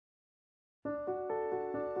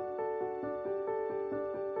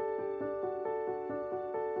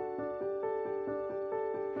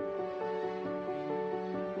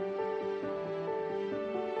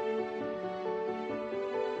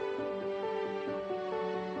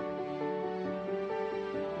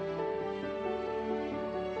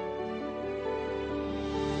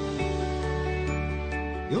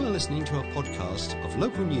You're listening to a podcast of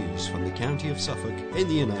local news from the county of Suffolk in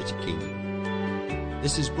the United Kingdom.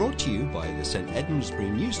 This is brought to you by the St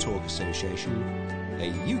Edmundsbury NewsTalk Association, a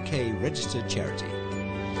UK registered charity.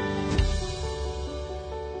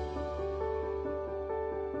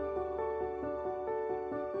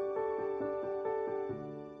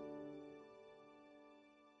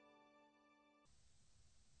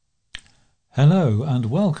 Hello and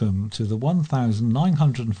welcome to the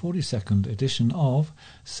 1942nd edition of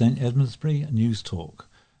St Edmundsbury News Talk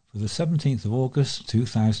for the 17th of August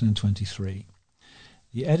 2023.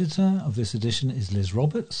 The editor of this edition is Liz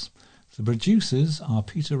Roberts, the producers are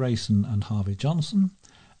Peter Rayson and Harvey Johnson,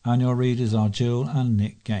 and your readers are Jill and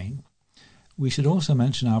Nick Gain. We should also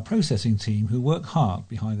mention our processing team who work hard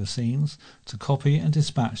behind the scenes to copy and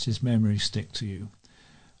dispatch this memory stick to you.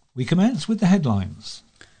 We commence with the headlines.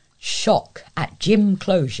 Shock at gym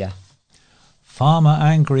closure. Farmer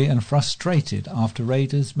angry and frustrated after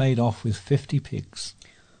raiders made off with 50 pigs.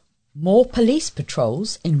 More police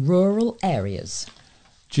patrols in rural areas.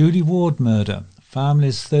 Julie Ward murder.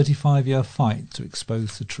 Family's 35-year fight to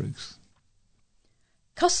expose the truth.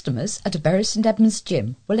 Customers at a Bury St Edmunds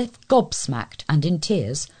gym were left gobsmacked and in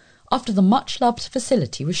tears after the much-loved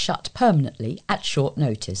facility was shut permanently at short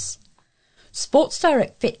notice. Sports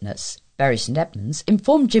Direct Fitness, Bury St Edmunds,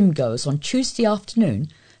 informed gym-goers on Tuesday afternoon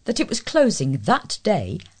that it was closing that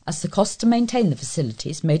day as the cost to maintain the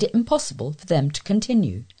facilities made it impossible for them to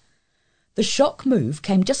continue. The shock move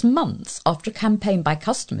came just months after a campaign by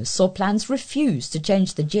customers saw plans refuse to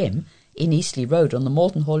change the gym in Eastleigh Road on the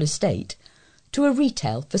Morton Hall estate to a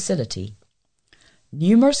retail facility.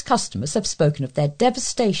 Numerous customers have spoken of their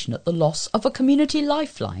devastation at the loss of a community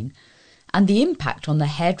lifeline and the impact on the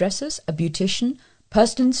hairdressers, a beautician,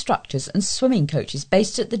 personal instructors and swimming coaches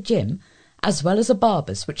based at the gym, as well as a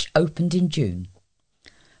barber's which opened in June.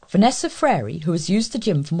 Vanessa Frary, who has used the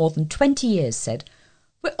gym for more than 20 years, said,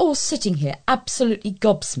 "We're all sitting here absolutely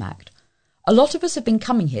gobsmacked. A lot of us have been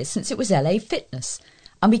coming here since it was LA Fitness,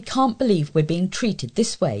 and we can't believe we're being treated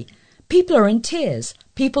this way. People are in tears.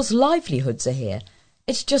 People's livelihoods are here.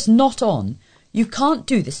 It's just not on. You can't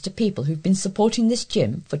do this to people who've been supporting this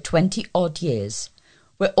gym for 20-odd years.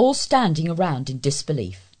 We're all standing around in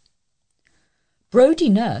disbelief." Brodie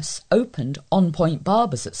Nurse opened On Point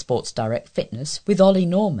Barbers at Sports Direct Fitness with Ollie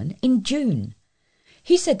Norman in June.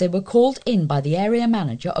 He said they were called in by the area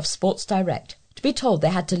manager of Sports Direct to be told they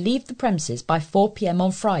had to leave the premises by 4 p.m.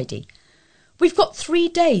 on Friday. "We've got 3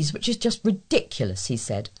 days, which is just ridiculous," he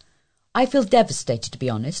said. "I feel devastated, to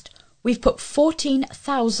be honest. We've put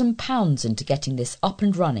 £14,000 into getting this up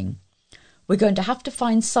and running. We're going to have to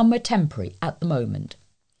find somewhere temporary at the moment."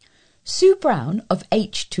 Sue Brown of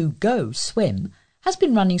H2Go Swim has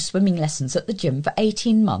been running swimming lessons at the gym for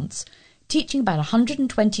 18 months, teaching about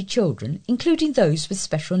 120 children, including those with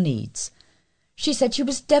special needs. She said she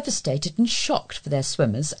was devastated and shocked for their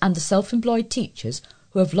swimmers and the self-employed teachers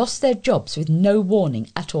who have lost their jobs with no warning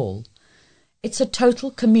at all. "It's a total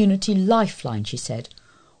community lifeline," she said.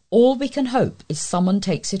 "All we can hope is someone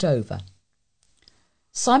takes it over."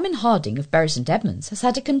 Simon Harding of Bury St Edmunds has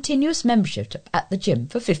had a continuous membership at the gym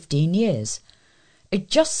for 15 years. "It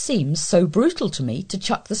just seems so brutal to me to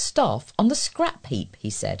chuck the staff on the scrap heap," he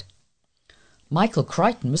said. Michael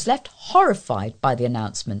Crichton was left horrified by the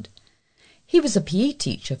announcement. He was a PE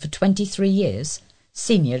teacher for 23 years,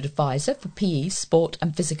 senior advisor for PE, sport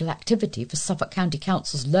and physical activity for Suffolk County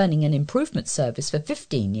Council's Learning and Improvement Service for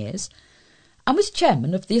 15 years, and was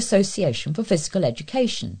chairman of the Association for Physical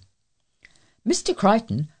Education. Mr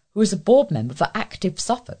Crichton, who was a board member for Active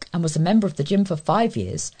Suffolk and was a member of the gym for 5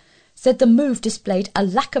 years, said the move displayed a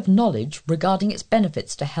lack of knowledge regarding its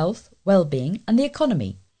benefits to health, well-being and the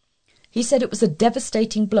economy. He said it was a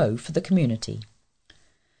devastating blow for the community.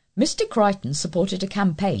 Mr Crichton supported a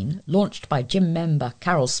campaign launched by gym member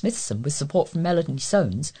Carol Smithson with support from Melanie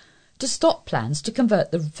Soanes to stop plans to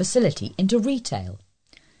convert the facility into retail.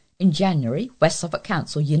 In January, West Suffolk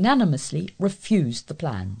Council unanimously refused the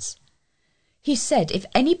plans. He said if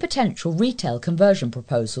any potential retail conversion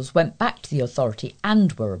proposals went back to the authority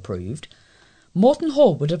and were approved, Morton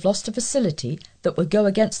Hall would have lost a facility that would go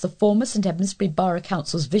against the former St Edmundsbury Borough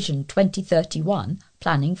Council's Vision 2031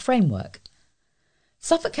 planning framework.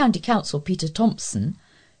 Suffolk County Council Peter Thompson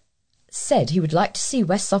said he would like to see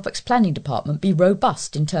West Suffolk's planning department be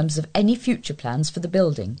robust in terms of any future plans for the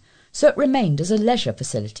building, so it remained as a leisure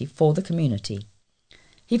facility for the community.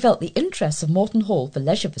 He felt the interests of Morton Hall for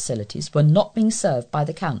leisure facilities were not being served by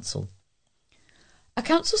the council. A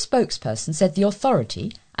council spokesperson said the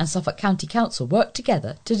authority and Suffolk County Council worked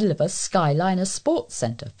together to deliver Skyliner Sports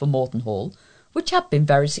Centre for Morton Hall, which had been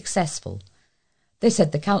very successful. They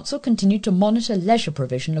said the council continued to monitor leisure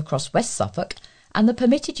provision across West Suffolk and the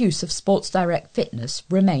permitted use of Sports Direct Fitness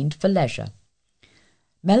remained for leisure.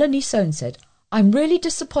 Melanie Sohn said, "I'm really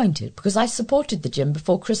disappointed because I supported the gym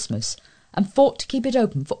before Christmas and fought to keep it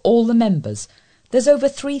open for all the members. There's over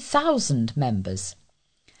 3,000 members."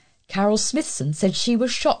 Carol Smithson said she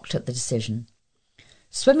was shocked at the decision.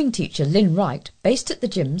 Swimming teacher Lynn Wright, based at the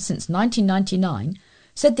gym since 1999,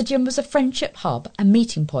 said the gym was a friendship hub and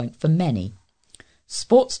meeting point for many.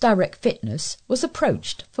 Sports Direct Fitness was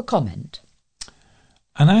approached for comment.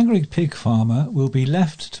 An angry pig farmer will be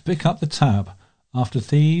left to pick up the tab after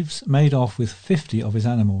thieves made off with 50 of his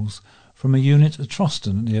animals from a unit at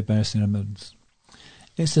Troston near Bury St Edmunds.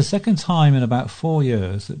 It's the second time in about 4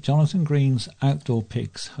 years that Jonathan Green's outdoor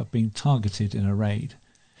pigs have been targeted in a raid.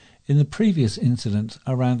 In the previous incident,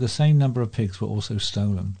 around the same number of pigs were also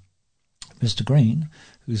stolen. Mr Green,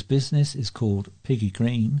 whose business is called Piggy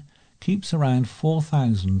Green, keeps around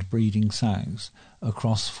 4,000 breeding sows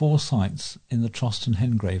across 4 sites in the Troston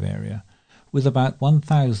Hengrave area, with about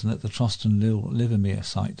 1,000 at the Troston Livermere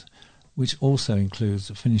site, which also includes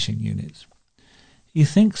the finishing units. He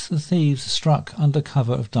thinks the thieves struck under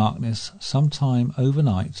cover of darkness sometime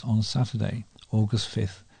overnight on Saturday, August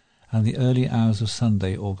 5th, and the early hours of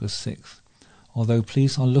Sunday, August 6th, although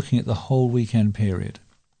police are looking at the whole weekend period.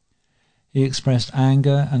 He expressed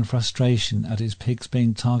anger and frustration at his pigs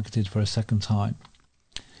being targeted for a second time.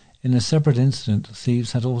 In a separate incident,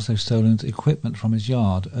 thieves had also stolen equipment from his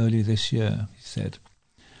yard earlier this year, he said.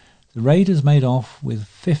 The raiders made off with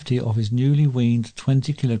 50 of his newly weaned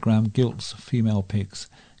 20-kilogram gilts female pigs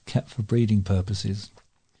kept for breeding purposes.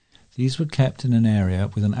 These were kept in an area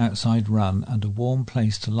with an outside run and a warm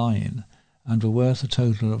place to lie in, and were worth a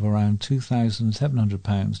total of around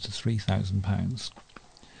 £2,700 to £3,000.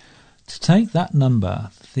 To take that number,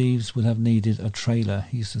 thieves would have needed a trailer,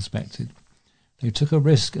 he suspected. They took a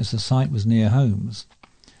risk as the site was near homes.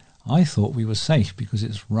 "I thought we were safe because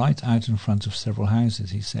it's right out in front of several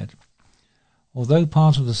houses," he said. Although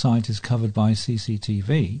part of the site is covered by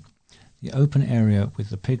CCTV, the open area with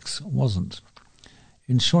the pigs wasn't.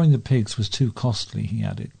 Insuring the pigs was too costly, he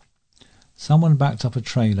added. Someone backed up a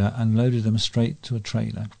trailer and loaded them straight to a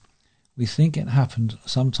trailer. We think it happened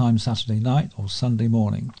sometime Saturday night or Sunday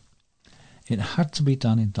morning. It had to be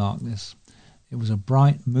done in darkness. It was a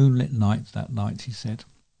bright moonlit night that night, he said.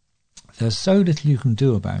 There's so little you can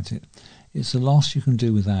do about it. It's a loss you can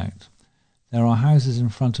do without. There are houses in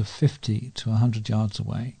front of 50 to 100 yards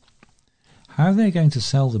away. How they're going to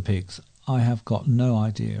sell the pigs, I have got no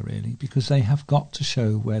idea really, because they have got to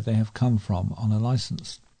show where they have come from on a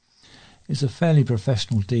licence. It's a fairly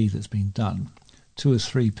professional deed that's been done, 2 or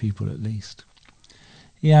 3 people at least.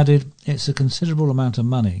 He added, "It's a considerable amount of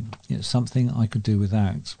money. It's something I could do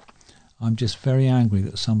without. I'm just very angry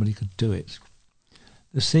that somebody could do it."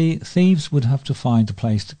 The thieves would have to find a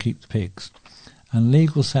place to keep the pigs, and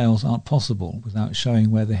legal sales aren't possible without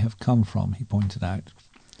showing where they have come from, he pointed out.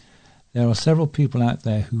 There are several people out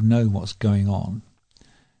there who know what's going on.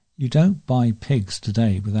 You don't buy pigs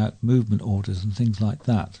today without movement orders and things like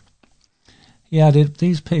that. He added,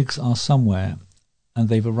 "These pigs are somewhere, and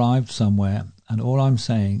they've arrived somewhere, and all I'm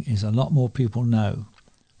saying is a lot more people know.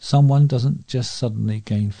 Someone doesn't just suddenly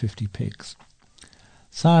gain 50 pigs."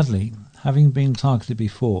 Sadly, having been targeted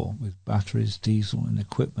before with batteries, diesel and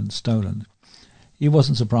equipment stolen, he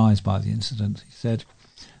wasn't surprised by the incident. He said,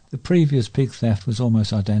 "The previous pig theft was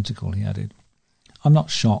almost identical," he added. "I'm not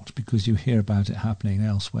shocked because you hear about it happening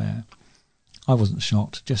elsewhere." I wasn't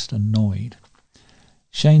shocked, just annoyed.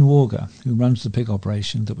 Shane Warger, who runs the pig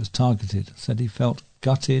operation that was targeted, said he felt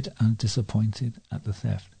gutted and disappointed at the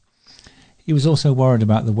theft. He was also worried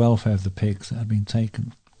about the welfare of the pigs that had been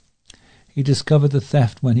taken. He discovered the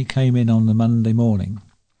theft when he came in on the Monday morning.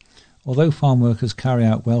 Although farm workers carry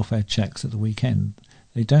out welfare checks at the weekend,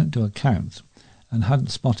 they don't do a count, and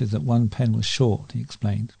hadn't spotted that 1 pen was short, he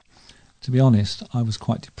explained. "To be honest, I was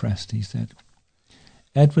quite depressed," he said.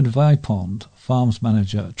 Edward Vipond, farms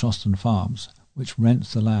manager at Troston Farms, which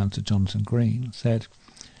rents the land to Jonathan Green, said,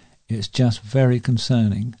 "It's just very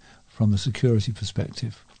concerning from the security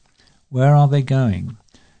perspective. Where are they going?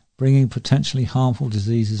 Bringing potentially harmful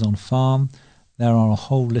diseases on farm? There are a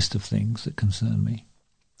whole list of things that concern me."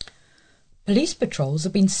 Police patrols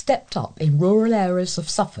have been stepped up in rural areas of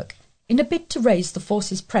Suffolk in a bid to raise the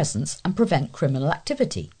force's presence and prevent criminal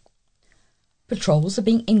activity. Patrols are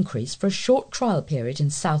being increased for a short trial period in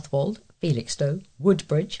Southwold, Felixstowe,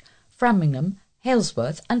 Woodbridge, Framingham,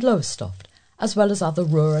 Halesworth and Lowestoft, as well as other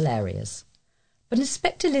rural areas. But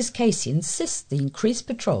Inspector Liz Casey insists the increased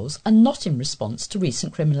patrols are not in response to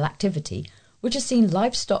recent criminal activity, which has seen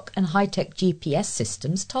livestock and high-tech GPS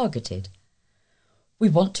systems targeted. We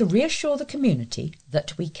want to reassure the community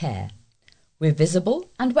that we care. We're visible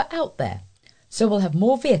and we're out there, so we'll have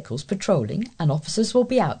more vehicles patrolling and officers will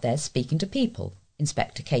be out there speaking to people,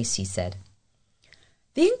 Inspector Casey said.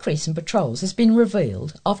 The increase in patrols has been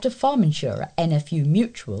revealed after farm insurer NFU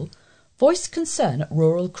Mutual voiced concern at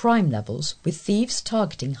rural crime levels with thieves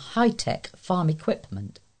targeting high-tech farm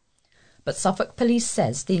equipment. But Suffolk Police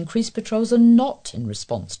says the increased patrols are not in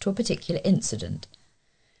response to a particular incident.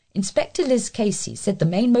 Inspector Liz Casey said the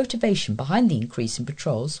main motivation behind the increase in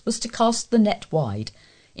patrols was to cast the net wide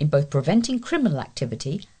in both preventing criminal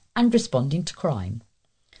activity and responding to crime.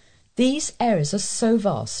 These areas are so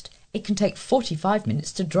vast, it can take 45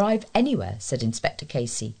 minutes to drive anywhere, said Inspector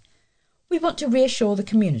Casey. We want to reassure the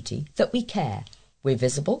community that we care, we're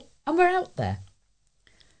visible and we're out there.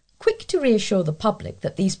 Quick to reassure the public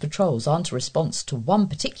that these patrols aren't a response to one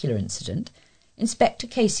particular incident, Inspector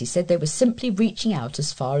Casey said they were simply reaching out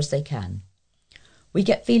as far as they can. We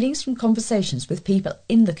get feelings from conversations with people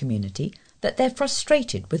in the community that they're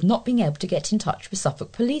frustrated with not being able to get in touch with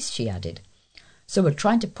Suffolk Police, she added. So we're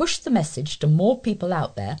trying to push the message to more people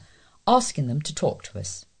out there, asking them to talk to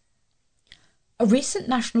us. A recent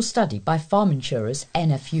national study by farm insurers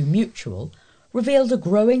NFU Mutual revealed a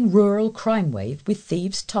growing rural crime wave with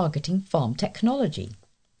thieves targeting farm technology.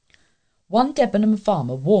 One Debenham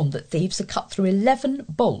farmer warned that thieves had cut through 11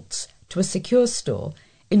 bolts to a secure store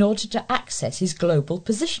in order to access his global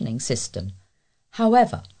positioning system.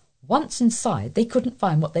 However, once inside they couldn't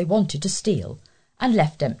find what they wanted to steal and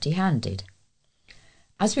left empty-handed.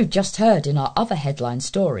 As we've just heard in our other headline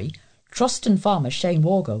story, Troston farmer Shane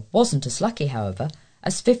Wargo wasn't as lucky, however,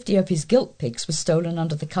 as 50 of his gilt pigs were stolen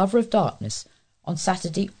under the cover of darkness on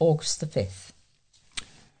Saturday, August the 5th.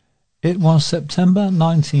 It was September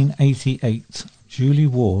 1988. Julie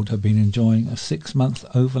Ward had been enjoying a 6-month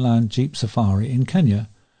overland jeep safari in Kenya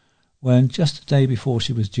when, just a day before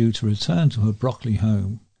she was due to return to her Brockley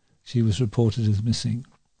home, she was reported as missing.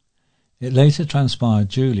 It later transpired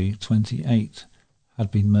Julie, 28, had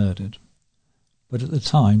been murdered, but at the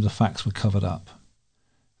time the facts were covered up.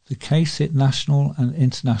 The case hit national and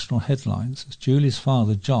international headlines as Julie's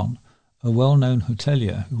father, John, a well-known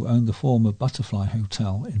hotelier who owned the former Butterfly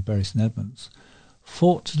Hotel in Bury St Edmunds,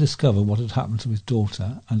 fought to discover what had happened to his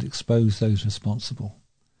daughter and expose those responsible.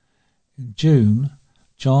 In June,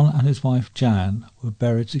 John and his wife Jan were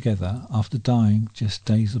buried together after dying just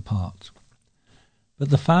days apart.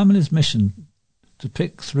 But the family's mission to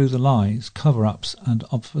pick through the lies, cover-ups and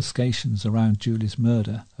obfuscations around Julie's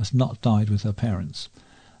murder has not died with her parents,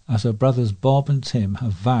 as her brothers Bob and Tim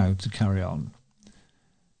have vowed to carry on.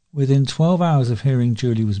 Within 12 hours of hearing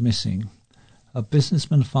Julie was missing, her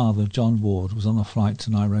businessman father, John Ward, was on a flight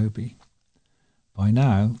to Nairobi. By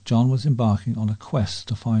now, John was embarking on a quest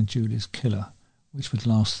to find Julie's killer, which would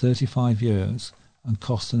last 35 years and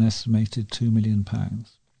cost an estimated £2 million.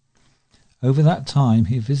 Over that time,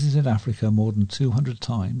 he visited Africa more than 200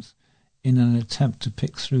 times in an attempt to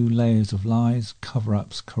pick through layers of lies,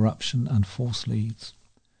 cover-ups, corruption and false leads.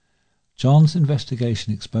 John's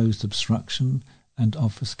investigation exposed obstruction and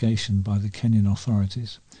obfuscation by the Kenyan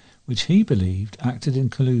authorities, which he believed acted in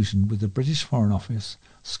collusion with the British Foreign Office,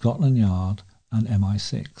 Scotland Yard and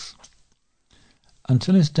MI6.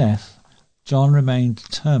 Until his death, John remained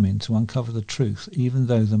determined to uncover the truth, even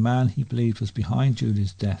though the man he believed was behind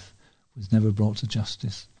Julie's death was never brought to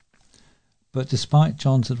justice. But despite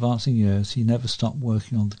John's advancing years, he never stopped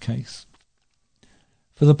working on the case.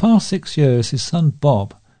 For the past 6 years, his son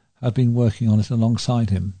Bob had been working on it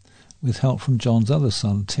alongside him, with help from John's other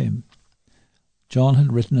son, Tim. John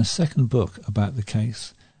had written a second book about the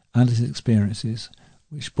case and his experiences,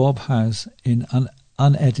 which Bob has in an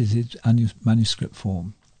unedited manuscript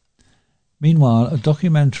form. Meanwhile, a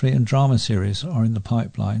documentary and drama series are in the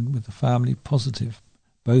pipeline, with the family positive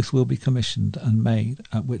both will be commissioned and made,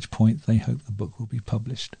 at which point they hope the book will be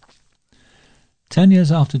published. 10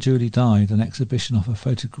 years after Julie died, an exhibition of her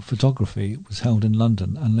photography was held in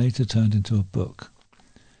London and later turned into a book.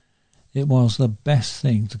 It was the best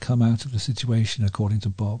thing to come out of the situation, according to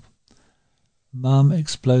Bob. Mum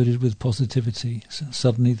exploded with positivity.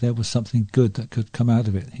 Suddenly there was something good that could come out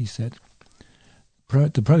of it, he said.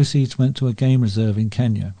 The proceeds went to a game reserve in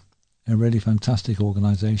Kenya, a really fantastic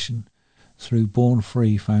organisation, through Born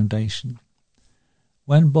Free Foundation.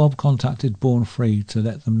 When Bob contacted Born Free to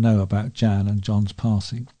let them know about Jan and John's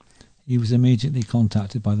passing, he was immediately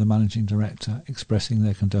contacted by the managing director, expressing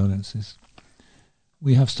their condolences.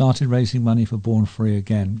 "We have started raising money for Born Free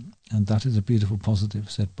again, and that is a beautiful positive,"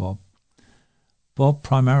 said Bob. Bob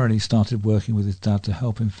primarily started working with his dad to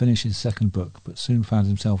help him finish his second book, but soon found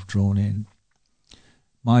himself drawn in.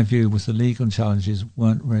 "My view was the legal challenges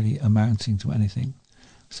weren't really amounting to anything,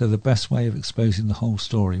 so the best way of exposing the whole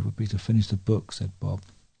story would be to finish the book, said Bob.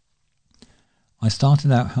 I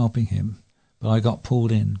started out helping him, but I got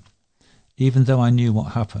pulled in. Even though I knew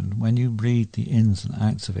what happened, when you read the ins and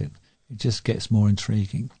outs of it, it just gets more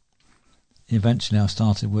intriguing. Eventually I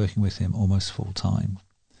started working with him almost full time.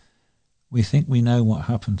 We think we know what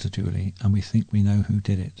happened to Julie, and we think we know who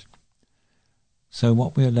did it. So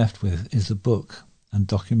what we are left with is a book and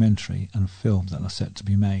documentary and film that are set to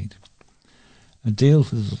be made. A deal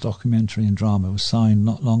for the documentary and drama was signed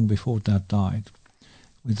not long before Dad died,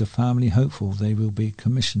 with the family hopeful they will be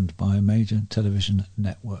commissioned by a major television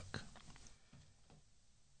network.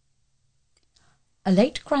 A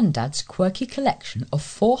late granddad's quirky collection of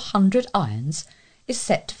 400 irons is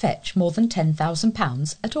set to fetch more than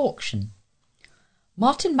 £10,000 at auction.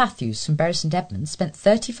 Martin Matthews from Bury St Edmunds spent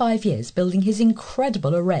 35 years building his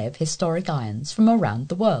incredible array of historic irons from around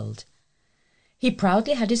the world. He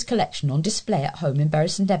proudly had his collection on display at home in Bury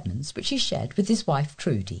St Edmunds, which he shared with his wife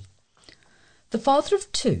Trudy. The father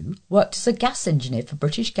of two worked as a gas engineer for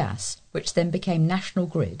British Gas, which then became National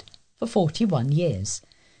Grid, for 41 years.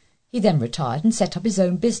 He then retired and set up his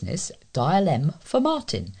own business, Dial M for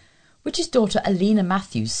Martin, which his daughter Alina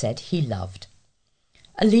Matthews said he loved.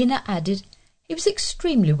 Alina added, he was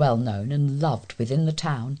extremely well known and loved within the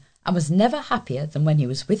town, and was never happier than when he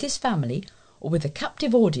was with his family or with a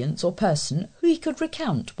captive audience or person who he could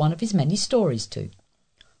recount one of his many stories to,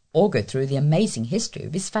 or go through the amazing history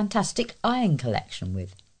of his fantastic iron collection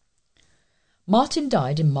with. Martin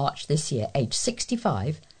died in March this year, aged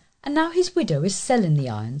 65, and now his widow is selling the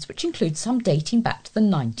irons, which include some dating back to the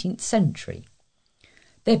 19th century.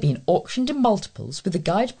 They're being auctioned in multiples with a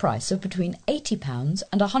guide price of between £80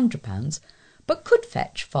 and £100, but could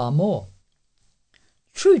fetch far more.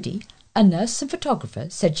 Trudy, a nurse and photographer,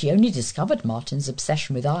 said she only discovered Martin's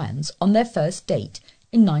obsession with irons on their first date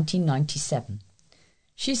in 1997.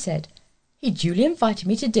 She said, he duly invited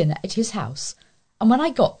me to dinner at his house, and when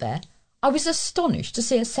I got there, I was astonished to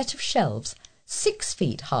see a set of shelves 6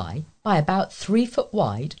 feet high by about 3 foot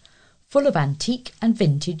wide, full of antique and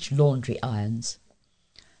vintage laundry irons.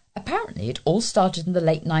 Apparently it all started in the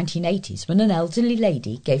late 1980s when an elderly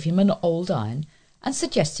lady gave him an old iron and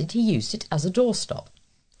suggested he used it as a doorstop.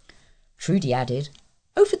 Trudy added,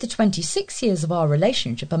 over the 26 years of our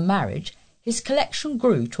relationship and marriage, his collection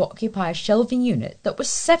grew to occupy a shelving unit that was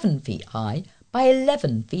 7 feet high by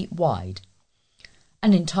 11 feet wide.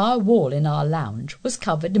 An entire wall in our lounge was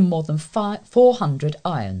covered in more than 400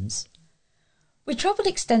 irons. We travelled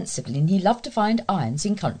extensively and he loved to find irons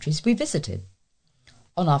in countries we visited.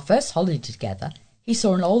 On our first holiday together, he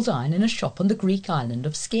saw an old iron in a shop on the Greek island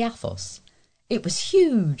of Skiathos. It was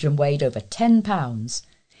huge and weighed over 10 pounds.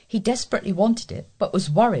 He desperately wanted it, but was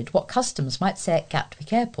worried what customers might say at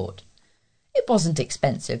Gatwick Airport. It wasn't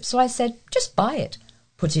expensive, so I said, just buy it.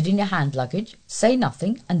 Put it in your hand luggage, say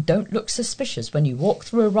nothing, and don't look suspicious when you walk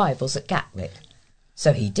through arrivals at Gatwick.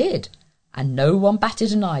 So he did, and no one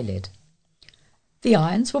batted an eyelid. The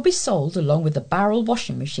irons will be sold along with the barrel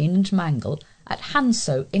washing machine and mangle at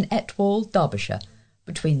Hanso in Etwall, Derbyshire,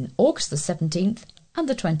 between August the 17th and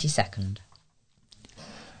the 22nd.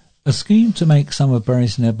 A scheme to make some of Bury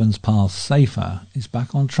St Edmunds paths safer is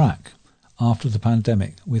back on track after the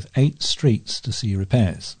pandemic, with 8 streets to see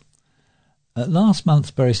repairs. At last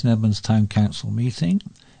month's Bury St Edmunds Town Council meeting,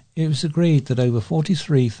 it was agreed that over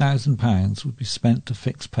 £43,000 would be spent to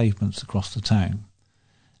fix pavements across the town.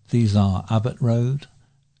 These are Abbott Road,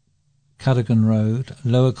 Cadogan Road,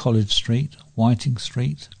 Lower College Street, Whiting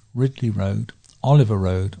Street, Ridley Road, Oliver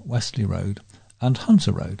Road, Wesley Road and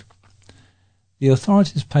Hunter Road. The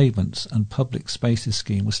authority's pavements and public spaces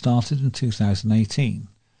scheme was started in 2018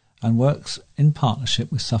 and works in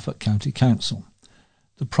partnership with Suffolk County Council.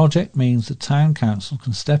 The project means the Town Council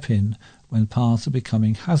can step in when paths are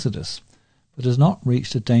becoming hazardous, but has not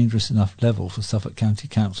reached a dangerous enough level for Suffolk County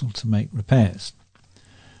Council to make repairs.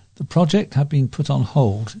 The project had been put on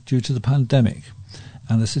hold due to the pandemic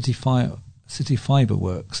and the city fibre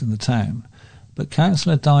works in the town, but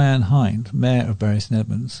Councillor Diane Hind, Mayor of Bury St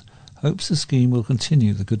Edmunds, hopes the scheme will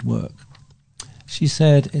continue the good work. She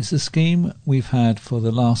said, it's a scheme we've had for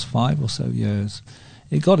the last 5 or so years.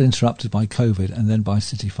 It got interrupted by COVID and then by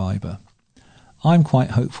city fibre. I'm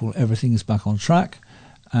quite hopeful everything is back on track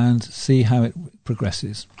and see how it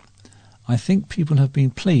progresses. I think people have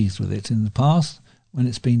been pleased with it in the past when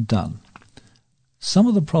it's been done. Some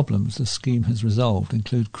of the problems the scheme has resolved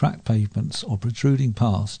include cracked pavements or protruding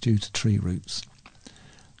paths due to tree roots.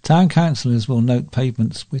 Town councillors will note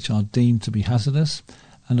pavements which are deemed to be hazardous,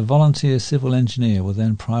 and a volunteer civil engineer will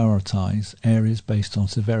then prioritise areas based on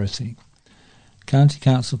severity. County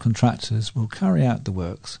Council contractors will carry out the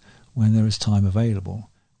works when there is time available,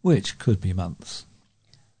 which could be months.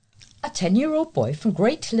 A 10-year-old boy from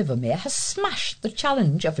Great Livermere has smashed the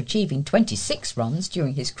challenge of achieving 26 runs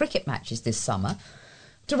during his cricket matches this summer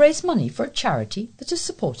to raise money for a charity that has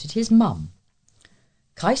supported his mum.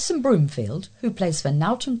 Kyson Broomfield, who plays for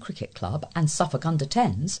Nowton Cricket Club and Suffolk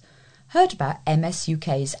Under-10s, heard about MS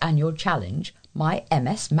UK's annual challenge, My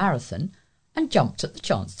MS Marathon, and jumped at the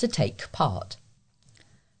chance to take part.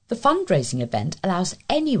 The fundraising event allows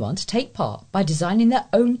anyone to take part by designing their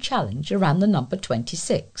own challenge around the number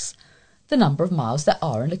 26, the number of miles there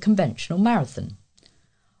are in a conventional marathon.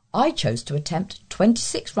 I chose to attempt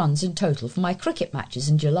 26 runs in total for my cricket matches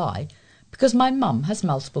in July because my mum has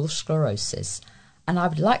multiple sclerosis, and I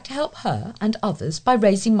would like to help her and others by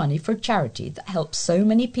raising money for a charity that helps so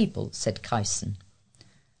many people, said Kyson.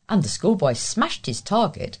 And the schoolboy smashed his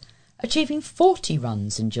target, achieving 40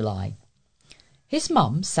 runs in July. His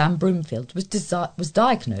mum, Sam Broomfield, was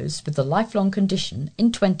diagnosed with a lifelong condition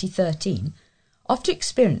in 2013 after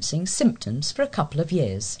experiencing symptoms for a couple of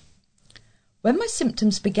years. When my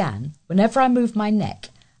symptoms began, whenever I moved my neck,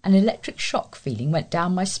 an electric shock feeling went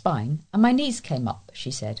down my spine and my knees came up,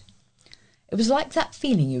 she said. It was like that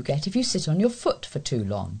feeling you get if you sit on your foot for too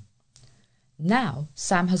long. Now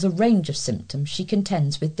Sam has a range of symptoms she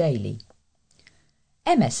contends with daily.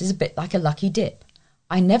 MS is a bit like a lucky dip.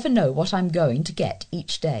 I never know what I'm going to get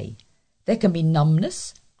each day. There can be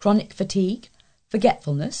numbness, chronic fatigue,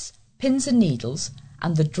 forgetfulness, pins and needles,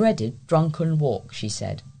 and the dreaded drunken walk, she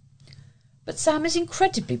said. But Sam is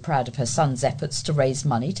incredibly proud of her son's efforts to raise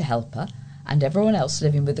money to help her and everyone else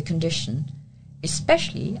living with the condition,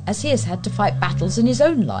 especially as he has had to fight battles in his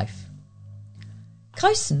own life.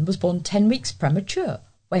 Kyson was born 10 weeks premature,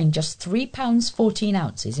 weighing just £3 14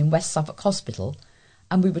 ounces in West Suffolk Hospital,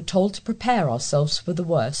 and we were told to prepare ourselves for the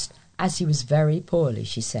worst, as he was very poorly,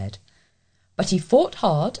 she said. But he fought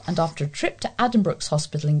hard, and after a trip to Addenbrooke's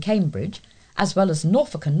Hospital in Cambridge, as well as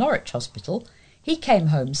Norfolk and Norwich Hospital, he came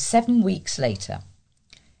home 7 weeks later.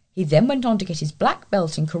 He then went on to get his black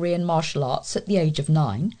belt in Korean martial arts at the age of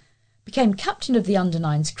 9, became captain of the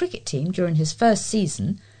Under-9s cricket team during his first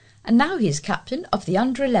season, and now he is captain of the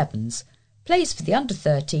Under-11s, plays for the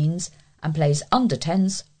Under-13s, and plays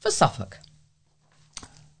Under-10s for Suffolk.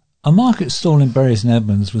 A market stall in Bury St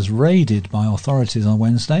Edmunds was raided by authorities on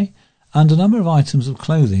Wednesday, and a number of items of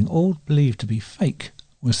clothing, all believed to be fake,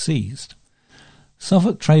 were seized.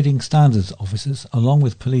 Suffolk Trading Standards officers, along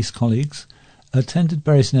with police colleagues, attended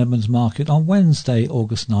Bury St Edmunds Market on Wednesday,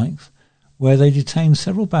 August 9th, where they detained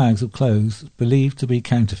several bags of clothes believed to be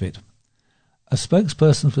counterfeit. A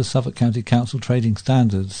spokesperson for Suffolk County Council Trading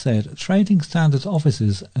Standards said Trading Standards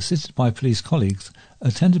officers, assisted by police colleagues,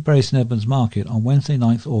 attended Bury St Edmunds Market on Wednesday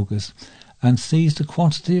 9th August and seized a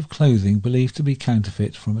quantity of clothing believed to be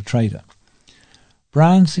counterfeit from a trader.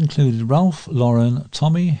 Brands included Ralph Lauren,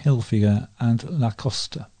 Tommy Hilfiger and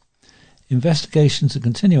Lacoste. Investigations are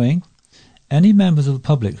continuing. Any members of the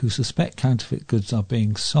public who suspect counterfeit goods are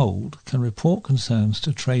being sold can report concerns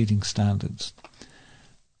to Trading Standards.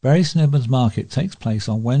 Bury St Edmunds Market takes place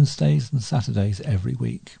on Wednesdays and Saturdays every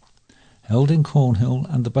week. Held in Cornhill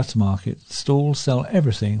and the Butter Market, stalls sell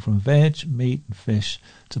everything from veg, meat and fish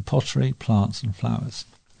to pottery, plants and flowers.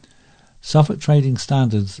 Suffolk Trading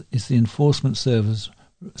Standards is the enforcement service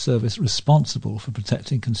responsible for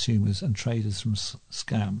protecting consumers and traders from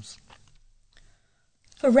scams.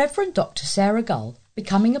 For Reverend Dr. Sarah Gull,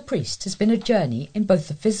 becoming a priest has been a journey in both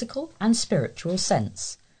the physical and spiritual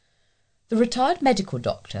sense. The retired medical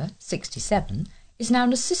doctor, 67, is now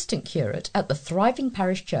an assistant curate at the thriving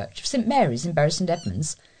parish church of St Mary's in Bury St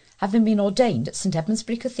Edmunds, having been ordained at St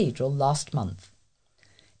Edmundsbury Cathedral last month.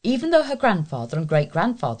 Even though her grandfather and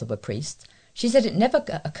great-grandfather were priests, she said it never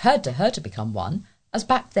occurred to her to become one, as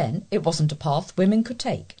back then it wasn't a path women could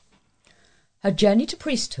take. Her journey to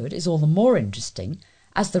priesthood is all the more interesting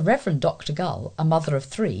as the Reverend Dr. Gull, a mother of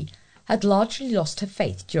 3, had largely lost her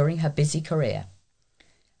faith during her busy career.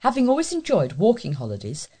 Having always enjoyed walking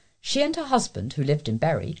holidays, she and her husband, who lived in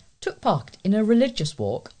Bury, took part in a religious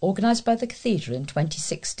walk organised by the cathedral in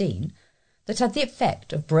 2016 that had the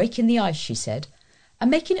effect of breaking the ice, she said, and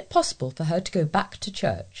making it possible for her to go back to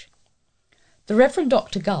church. The Reverend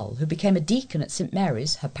Dr. Gull, who became a deacon at St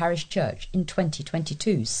Mary's, her parish church, in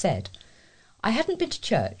 2022, said, "I hadn't been to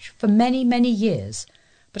church for many, many years,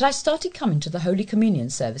 but I started coming to the Holy Communion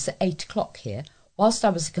service at 8 o'clock here whilst I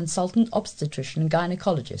was a consultant obstetrician and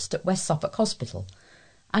gynaecologist at West Suffolk Hospital,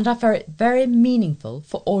 and I found it very meaningful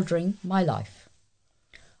for ordering my life.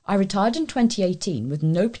 I retired in 2018 with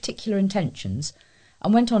no particular intentions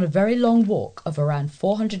and went on a very long walk of around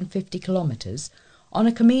 450 kilometres on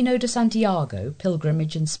a Camino de Santiago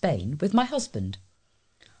pilgrimage in Spain with my husband.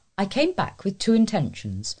 I came back with two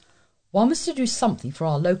intentions. One was to do something for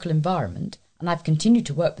our local environment, and I've continued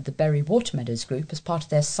to work with the Bury Water Meadows group as part of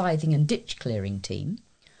their scything and ditch clearing team.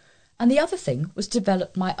 And the other thing was to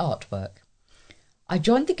develop my artwork. I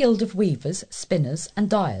joined the Guild of Weavers, Spinners and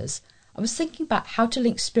Dyers. I was thinking about how to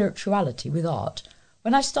link spirituality with art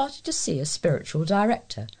when I started to see a spiritual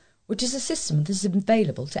director, which is a system that is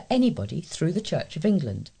available to anybody through the Church of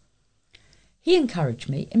England. He encouraged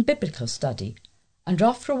me in biblical study, and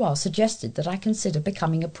after a while suggested that I consider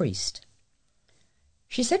becoming a priest.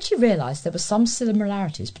 She said she realised there were some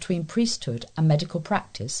similarities between priesthood and medical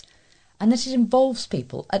practice, and that it involves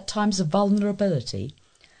people at times of vulnerability,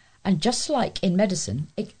 and just like in medicine,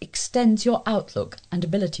 it extends your outlook and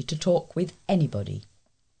ability to talk with anybody.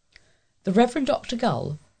 The Reverend Dr.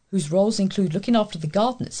 Gull, whose roles include looking after the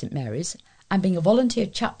garden at St Mary's and being a volunteer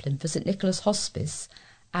chaplain for St Nicholas Hospice,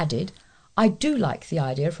 added, "I do like the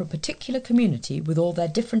idea of a particular community with all their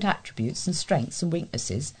different attributes and strengths and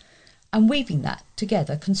weaknesses, and weaving that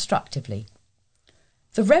together constructively."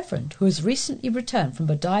 The Reverend, who has recently returned from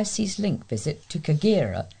a diocese link visit to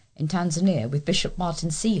Kagera in Tanzania with Bishop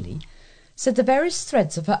Martin Seeley, said the various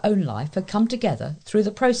threads of her own life had come together through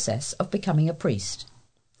the process of becoming a priest.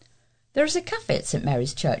 There is a cafe at St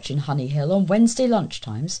Mary's Church in Honey Hill on Wednesday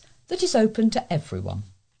lunchtimes that is open to everyone.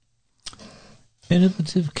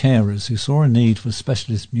 Innovative carers who saw a need for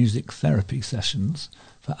specialist music therapy sessions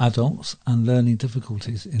for adults and learning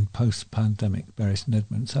difficulties in post-pandemic Bury St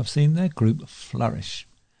Edmunds have seen their group flourish.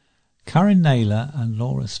 Karen Naylor and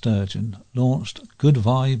Laura Sturgeon launched Good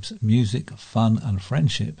Vibes, Music, Fun and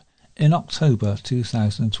Friendship in October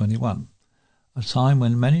 2021, a time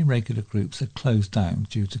when many regular groups had closed down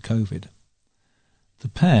due to COVID. The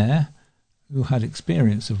pair, who had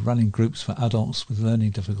experience of running groups for adults with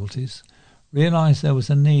learning difficulties, realised there was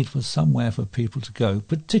a need for somewhere for people to go,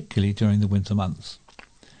 particularly during the winter months.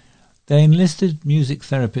 They enlisted music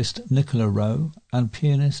therapist Nicola Rowe and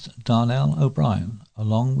pianist Darnell O'Brien,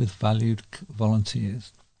 along with valued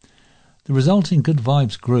volunteers. The resulting Good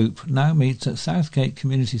Vibes group now meets at Southgate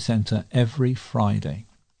Community Centre every Friday.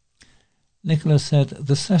 Nicola said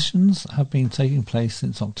the sessions have been taking place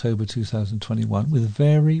since October 2021 with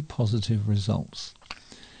very positive results.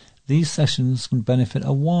 These sessions can benefit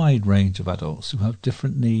a wide range of adults who have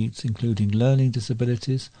different needs, including learning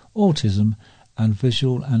disabilities, autism, and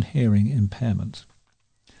visual and hearing impairment.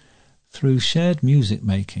 Through shared music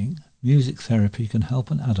making, music therapy can help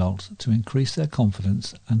an adult to increase their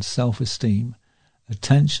confidence and self-esteem,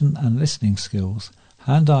 attention and listening skills,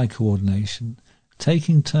 hand-eye coordination,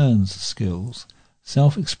 taking turns skills,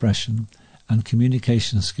 self-expression, and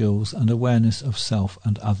communication skills and awareness of self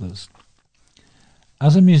and others.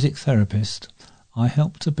 As a music therapist, I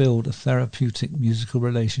help to build a therapeutic musical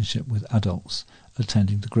relationship with adults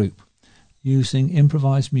attending the group, using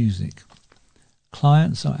improvised music.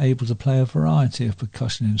 Clients are able to play a variety of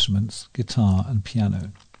percussion instruments, guitar and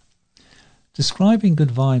piano. Describing Good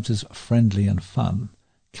Vibes as friendly and fun,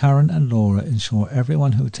 Karen and Laura ensure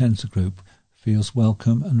everyone who attends the group feels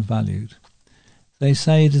welcome and valued. They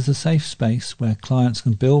say it is a safe space where clients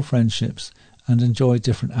can build friendships and enjoy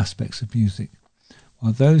different aspects of music,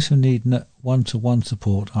 while those who need one-to-one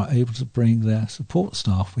support are able to bring their support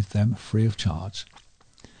staff with them free of charge.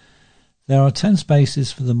 There are 10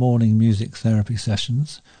 spaces for the morning music therapy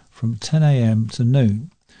sessions from 10 a.m. to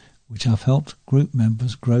noon, which have helped group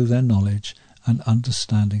members grow their knowledge and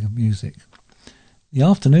understanding of music. The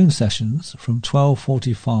afternoon sessions from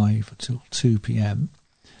 12:45 till 2 p.m.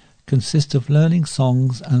 consist of learning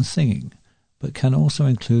songs and singing, but can also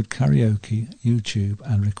include karaoke, YouTube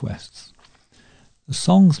and requests. The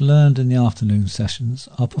songs learned in the afternoon sessions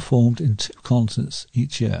are performed in 2 concerts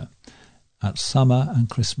each year, at summer and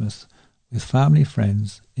Christmas, with family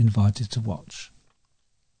friends invited to watch.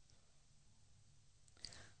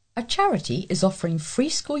 A charity is offering free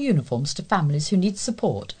school uniforms to families who need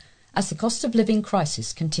support as the cost of living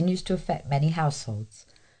crisis continues to affect many households.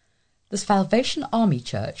 The Salvation Army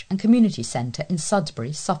Church and Community Centre in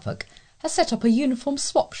Sudbury, Suffolk, has set up a uniform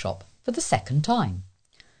swap shop for the second time.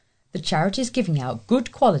 The charity is giving out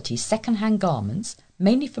good quality second-hand garments,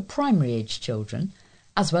 mainly for primary-aged children,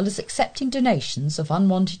 as well as accepting donations of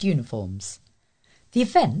unwanted uniforms. The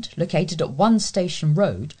event, located at 1 Station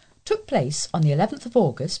Road, took place on the 11th of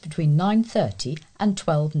August between 9:30 and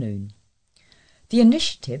 12 noon. The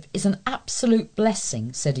initiative is an absolute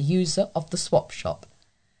blessing, said a user of the swap shop.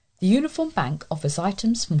 The Uniform Bank offers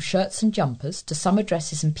items from shirts and jumpers to summer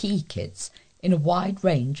dresses and PE kits in a wide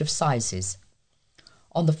range of sizes.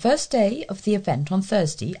 On the first day of the event on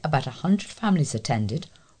Thursday, about 100 families attended,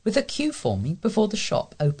 with a queue forming before the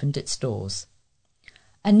shop opened its doors.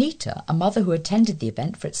 Anita, a mother who attended the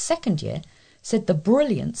event for its second year, said the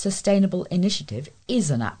brilliant sustainable initiative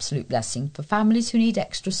is an absolute blessing for families who need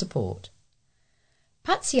extra support.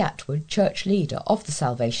 Patsy Atwood, church leader of the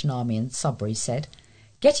Salvation Army in Sudbury, said,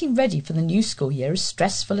 "Getting ready for the new school year is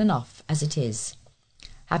stressful enough as it is.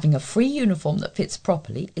 Having a free uniform that fits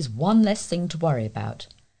properly is one less thing to worry about.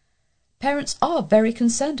 Parents are very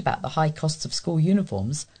concerned about the high costs of school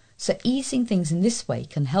uniforms, so easing things in this way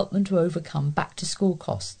can help them to overcome back-to-school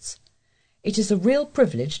costs. It is a real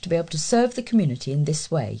privilege to be able to serve the community in this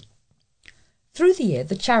way." Through the year,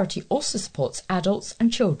 the charity also supports adults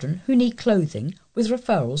and children who need clothing with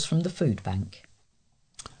referrals from the food bank.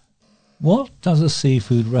 What does a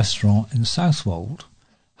seafood restaurant in Southwold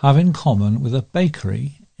have in common with a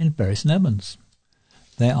bakery in Bury St Edmunds?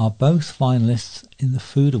 They are both finalists in the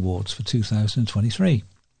Food Awards for 2023.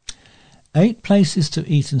 8 places to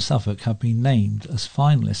eat in Suffolk have been named as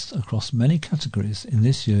finalists across many categories in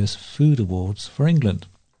this year's Food Awards for England.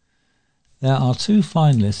 There are 2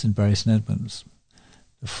 finalists in Bury St Edmunds.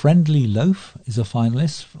 The Friendly Loaf is a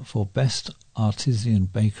finalist for Best Artisan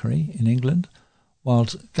Bakery in England,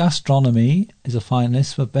 whilst Gastronomy is a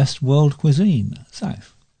finalist for Best World Cuisine,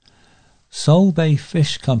 South. Soul Bay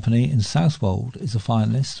Fish Company in Southwold is a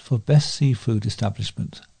finalist for Best Seafood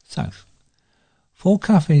Establishment, South. 4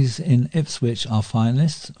 cafes in Ipswich are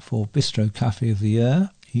finalists for Bistro Café of the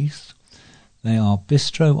Year, East. They are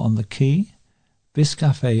Bistro on the Quay,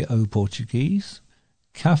 Biscafé au Portuguese,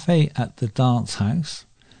 Café at the Dance House,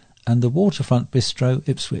 and the Waterfront Bistro,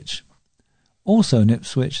 Ipswich. Also in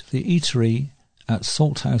Ipswich, the eatery at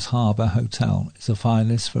Salthouse Harbour Hotel is a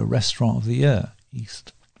finalist for Restaurant of the Year,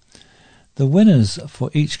 East. The winners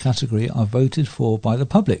for each category are voted for by the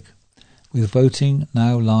public, with voting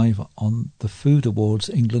now live on the Food Awards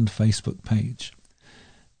England Facebook page.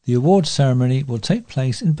 The awards ceremony will take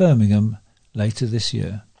place in Birmingham later this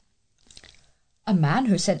year. A man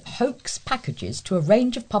who sent hoax packages to a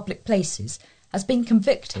range of public places has been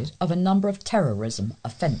convicted of a number of terrorism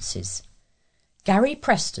offences. Gary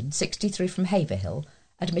Preston, 63 from Haverhill,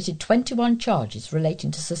 admitted 21 charges relating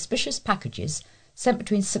to suspicious packages sent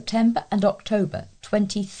between September and October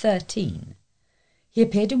 2013. He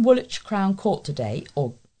appeared in Woolwich Crown Court today,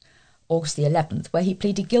 August the 11th, where he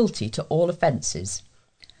pleaded guilty to all offences.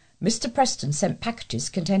 Mr Preston sent packages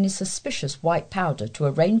containing suspicious white powder to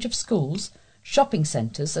a range of schools, shopping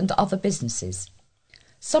centres and other businesses.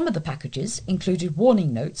 Some of the packages included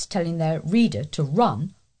warning notes telling their reader to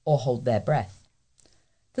run or hold their breath.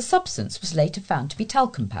 The substance was later found to be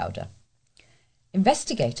talcum powder.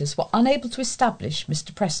 Investigators were unable to establish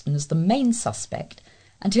Mr Preston as the main suspect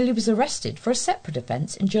until he was arrested for a separate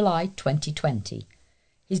offence in July 2020.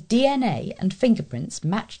 His DNA and fingerprints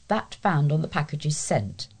matched that found on the packages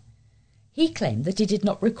sent. He claimed that he did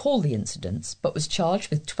not recall the incidents, but was charged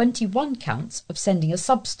with 21 counts of sending a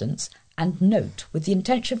substance and note with the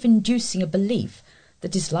intention of inducing a belief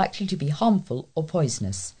that is likely to be harmful or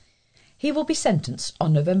poisonous. He will be sentenced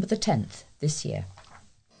on November the 10th this year.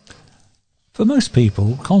 For most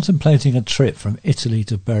people contemplating a trip from Italy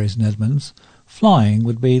to Bury St Edmunds, flying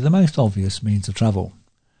would be the most obvious means of travel.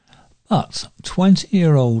 But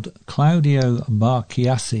 20-year-old Claudio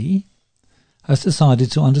Marchiassi has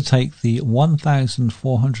decided to undertake the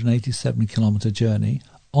 1,487-kilometre journey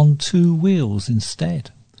on 2 wheels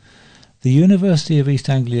instead. The University of East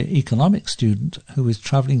Anglia economics student, who is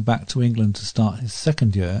travelling back to England to start his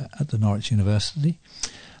second year at the Norwich University,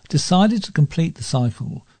 decided to complete the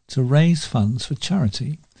cycle to raise funds for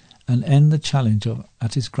charity and end the challenge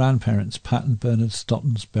at his grandparents' Pat and Bernard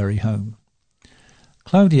Stotton's Bury home.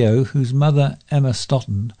 Claudio, whose mother Emma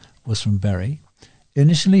Stotton was from Bury,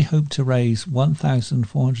 initially hoped to raise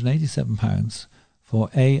 £1,487 for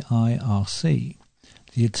AIRC,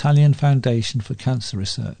 the Italian Foundation for Cancer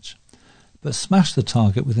Research, but smashed the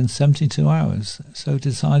target within 72 hours, so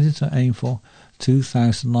decided to aim for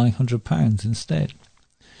 £2,900 instead.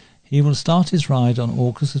 He will start his ride on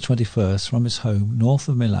August the 21st from his home north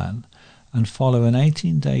of Milan and follow an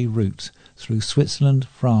 18-day route through Switzerland,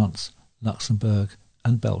 France, Luxembourg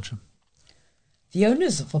and Belgium. The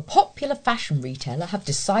owners of a popular fashion retailer have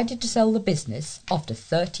decided to sell the business after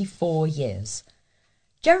 34 years.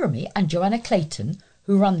 Jeremy and Joanna Clayton,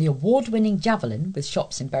 who run the award-winning Javelin with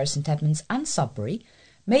shops in Bury St Edmunds and Sudbury,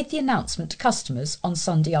 made the announcement to customers on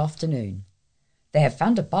Sunday afternoon. They have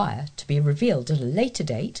found a buyer, to be revealed at a later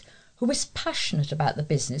date, who is passionate about the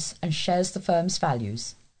business and shares the firm's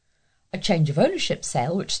values. A change of ownership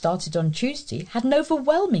sale, which started on Tuesday, had an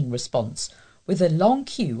overwhelming response, with a long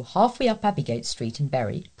queue halfway up Abbeygate Street in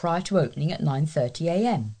Bury prior to opening at 9:30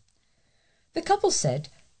 a.m. The couple said,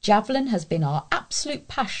 "Javelin has been our absolute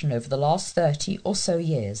passion over the last 30 or so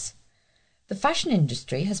years. The fashion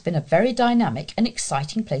industry has been a very dynamic and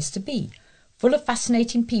exciting place to be, full of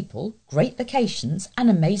fascinating people, great locations and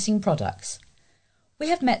amazing products. We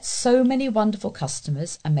have met so many wonderful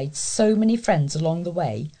customers and made so many friends along the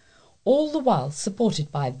way, all the while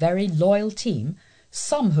supported by a very loyal team,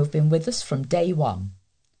 some who have been with us from day one.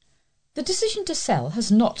 The decision to sell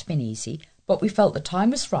has not been easy, but we felt the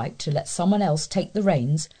time was right to let someone else take the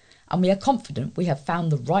reins, and we are confident we have found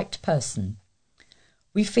the right person.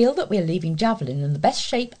 We feel that we are leaving Javelin in the best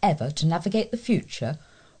shape ever to navigate the future,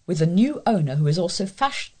 with a new owner who is also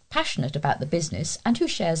passionate about the business and who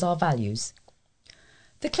shares our values.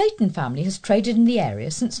 The Clayton family has traded in the area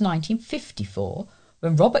since 1954,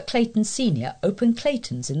 when Robert Clayton Sr. opened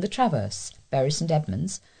Clayton's in the Traverse, Bury St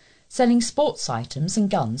Edmunds, selling sports items and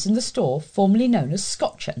guns in the store formerly known as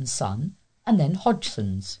Scotcher & Son, and then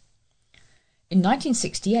Hodgson's. In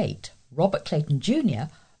 1968, Robert Clayton Jr.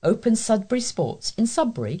 opened Sudbury Sports in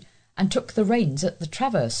Sudbury and took the reins at the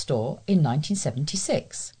Traverse store in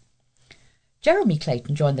 1976. Jeremy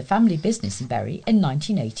Clayton joined the family business in Bury in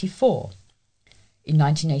 1984. In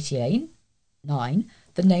 1989,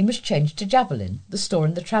 the name was changed to Javelin, the store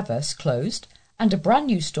in the Traverse closed, and a brand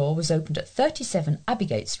new store was opened at 37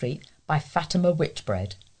 Abbeygate Street by Fatima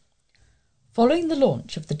Whitbread. Following the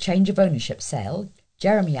launch of the change of ownership sale,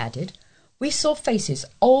 Jeremy added, "We saw faces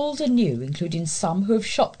old and new, including some who have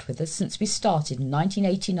shopped with us since we started in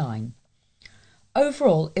 1989.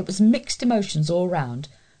 Overall, it was mixed emotions all round,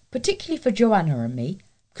 particularly for Joanna and me,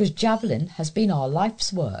 because Javelin has been our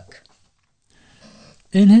life's work."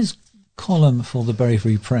 In his column for the Bury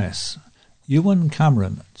Free Press, Ewan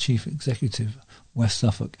Cameron, Chief Executive, West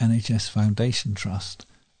Suffolk NHS Foundation Trust,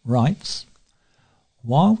 writes,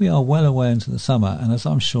 "While we are well away into the summer, and as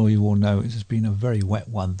I'm sure you all know, it has been a very wet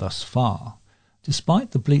one thus far,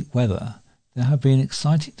 despite the bleak weather, there have been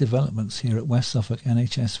exciting developments here at West Suffolk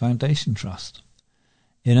NHS Foundation Trust.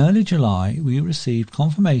 In early July, we received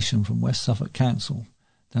confirmation from West Suffolk Council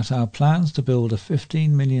that our plans to build a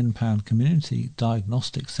 £15 million community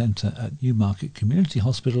diagnostic centre at Newmarket Community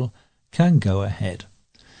Hospital can go ahead.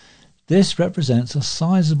 This represents a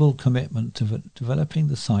sizable commitment to developing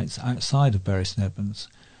the sites outside of Bury St Edmunds,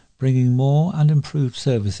 bringing more and improved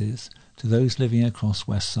services to those living across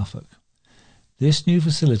West Suffolk. This new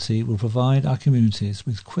facility will provide our communities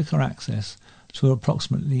with quicker access to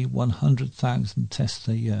approximately 100,000 tests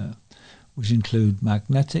a year, which include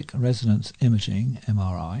magnetic resonance imaging,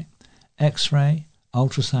 MRI, X-ray,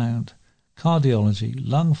 ultrasound, cardiology,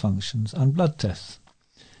 lung functions and blood tests.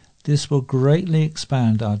 This will greatly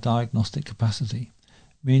expand our diagnostic capacity,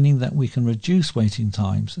 meaning that we can reduce waiting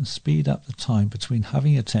times and speed up the time between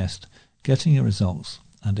having a test, getting your results,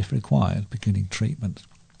 and, if required, beginning treatment.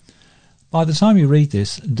 By the time you read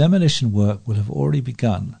this, demolition work will have already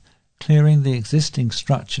begun, clearing the existing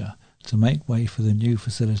structure to make way for the new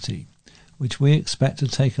facility, which we expect to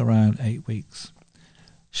take around 8 weeks.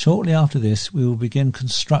 Shortly after this, we will begin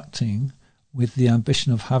constructing, with the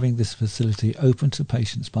ambition of having this facility open to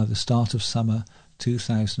patients by the start of summer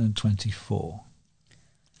 2024.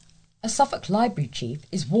 A Suffolk Library chief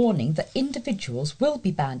is warning that individuals will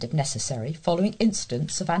be banned if necessary following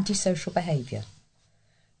incidents of antisocial behaviour.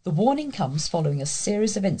 The warning comes following a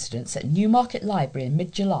series of incidents at Newmarket Library in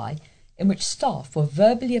mid-July in which staff were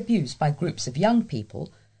verbally abused by groups of young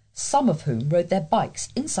people, some of whom rode their bikes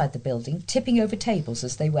inside the building, tipping over tables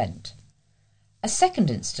as they went. A second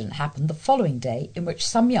incident happened the following day in which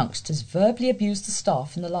some youngsters verbally abused the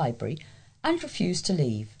staff in the library and refused to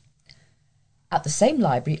leave. At the same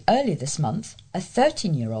library earlier this month, a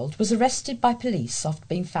 13-year-old was arrested by police after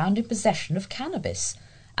being found in possession of cannabis,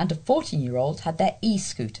 and a 14-year-old had their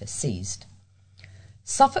e-scooter seized.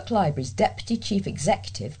 Suffolk Library's Deputy Chief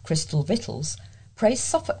Executive, Crystal Vittles, praised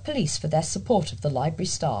Suffolk Police for their support of the library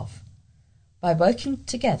staff. "By working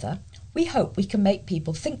together, we hope we can make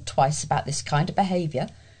people think twice about this kind of behaviour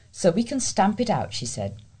so we can stamp it out," she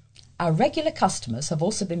said. "Our regular customers have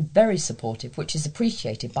also been very supportive, which is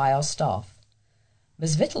appreciated by our staff."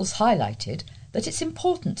 Ms Vittles highlighted that it's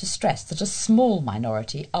important to stress that a small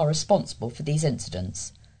minority are responsible for these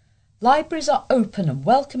incidents. Libraries are open and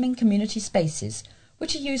welcoming community spaces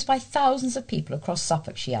which are used by thousands of people across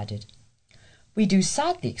Suffolk, she added. "We do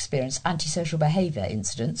sadly experience antisocial behaviour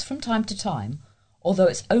incidents from time to time, although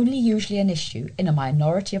it's only usually an issue in a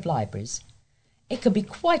minority of libraries. It can be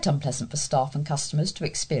quite unpleasant for staff and customers to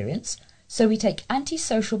experience, so we take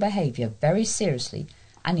antisocial behaviour very seriously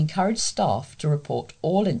and encourage staff to report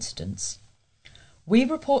all incidents. We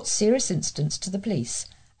report serious incidents to the police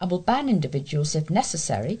and will ban individuals if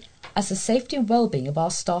necessary, as the safety and well-being of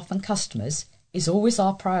our staff and customers is always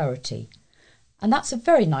our priority. And that's a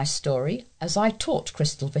very nice story, as I taught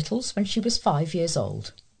Crystal Vittles when she was 5 years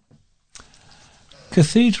old.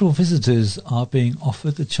 Cathedral visitors are being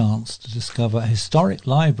offered the chance to discover a historic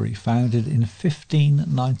library founded in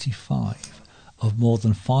 1595 of more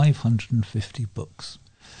than 550 books.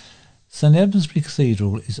 St Edmundsbury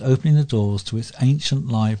Cathedral is opening the doors to its ancient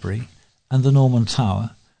library and the Norman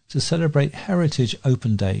Tower to celebrate Heritage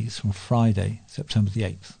Open Days from Friday, September the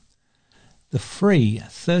 8th. The free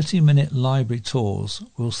 30-minute library tours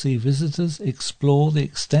will see visitors explore the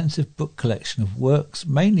extensive book collection of works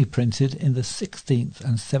mainly printed in the 16th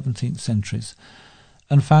and 17th centuries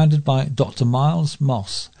and founded by Dr. Miles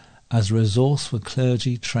Moss as a resource for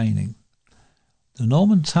clergy training. The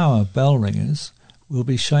Norman Tower bell ringers will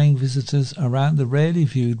be showing visitors around the rarely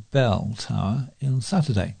viewed bell tower on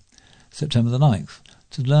Saturday, September the 9th,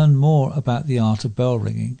 to learn more about the art of bell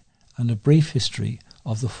ringing and a brief history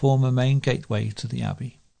of the former main gateway to the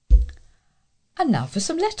Abbey. And now for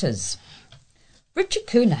some letters. Richard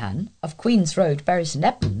Coonahan of Queen's Road, Bury St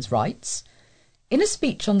Edmunds writes, in a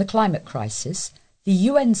speech on the climate crisis, the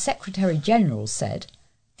UN Secretary-General said,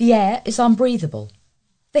 "The air is unbreathable,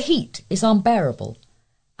 the heat is unbearable,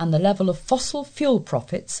 and the level of fossil fuel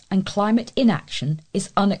profits and climate inaction is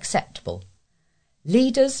unacceptable.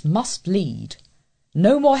 Leaders must lead.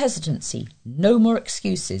 No more hesitancy, no more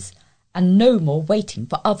excuses, and no more waiting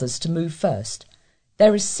for others to move first.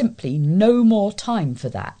 There is simply no more time for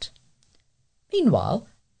that." Meanwhile,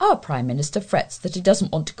 our Prime Minister frets that he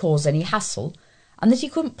doesn't want to cause any hassle and that he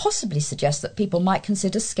couldn't possibly suggest that people might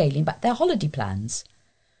consider scaling back their holiday plans.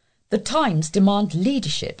 The Times demand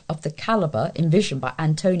leadership of the calibre envisioned by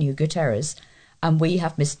Antonio Guterres, and we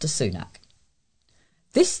have Mr Sunak.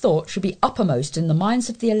 This thought should be uppermost in the minds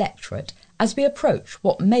of the electorate as we approach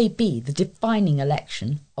what may be the defining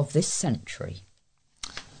election of this century.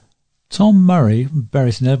 Tom Murray,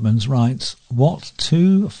 Bury St Edmunds, writes, "What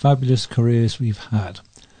two fabulous careers we've had."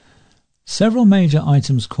 Several major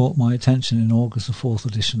items caught my attention in August the 4th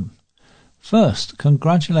edition. First,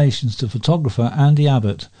 congratulations to photographer Andy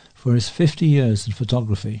Abbott for his 50 years in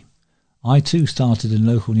photography. I too started in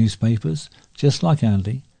local newspapers, just like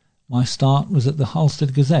Andy. My start was at the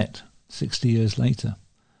Halstead Gazette, 60 years later.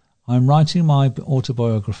 I'm writing my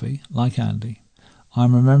autobiography, like Andy.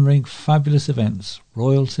 I'm remembering fabulous events,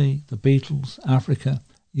 royalty, the Beatles, Africa,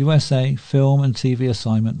 USA, film and TV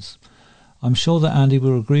assignments. I'm sure that Andy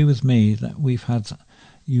will agree with me that we've had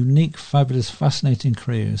unique, fabulous, fascinating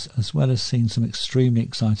careers, as well as seen some extremely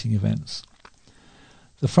exciting events.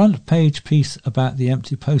 The front page piece about the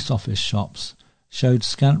empty post office shops showed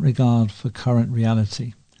scant regard for current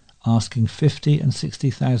reality, asking £50,000 and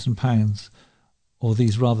 £60,000 or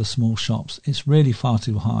these rather small shops. It's really far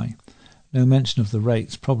too high. No mention of the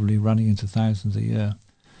rates, probably running into thousands a year.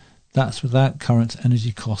 That's without current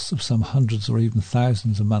energy costs of some hundreds or even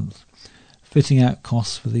thousands a month. Fitting out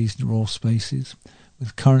costs for these raw spaces,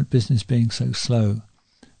 with current business being so slow.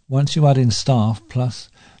 Once you add in staff, plus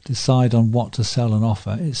decide on what to sell and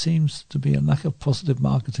offer, it seems to be a lack of positive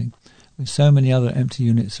marketing, with so many other empty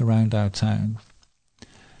units around our town.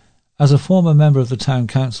 As a former member of the Town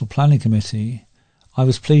Council Planning Committee, I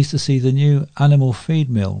was pleased to see the new animal feed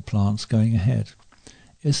mill plants going ahead.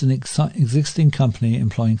 It's an existing company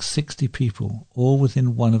employing 60 people, all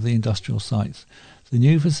within one of the industrial sites. The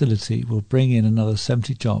new facility will bring in another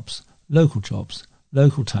 70 jobs, local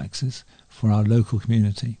taxes for our local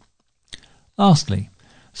community. Lastly,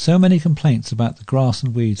 so many complaints about the grass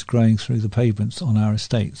and weeds growing through the pavements on our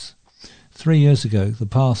estates. 3 years ago, the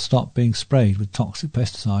path stopped being sprayed with toxic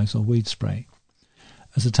pesticides or weed spray.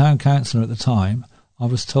 As a town councillor at the time, I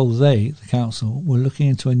was told the council, were looking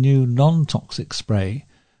into a new non-toxic spray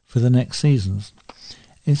for the next seasons.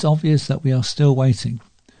 It's obvious that we are still waiting.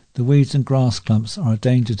 The weeds and grass clumps are a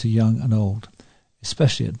danger to young and old,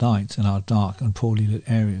 especially at night in our dark and poorly lit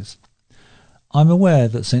areas. I'm aware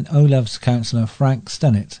that St Olave's councillor Frank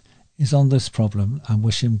Stennett is on this problem and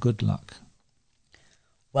wish him good luck.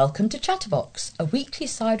 Welcome to Chatterbox, a weekly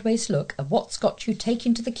sideways look at what's got you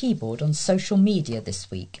taking to the keyboard on social media this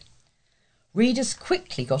week. Readers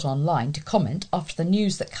quickly got online to comment after the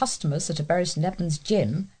news that customers at a Bury St Edmunds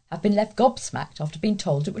gym have been left gobsmacked after being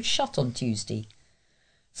told it would shut on Tuesday.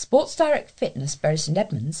 Sports Direct Fitness Bury St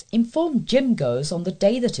Edmunds informed gym goers on the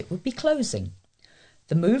day that it would be closing.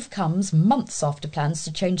 The move comes months after plans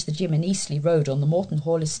to change the gym in Eastleigh Road on the Morton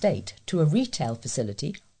Hall estate to a retail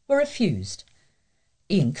facility were refused.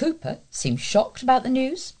 Ian Cooper seemed shocked about the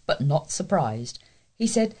news, but not surprised. He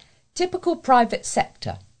said, "Typical private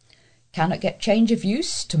sector. Cannot get change of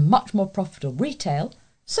use to much more profitable retail,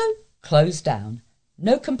 so close down.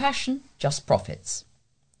 No compassion, just profits."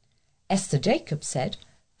 Esther Jacobs said,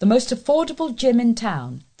 The most affordable gym in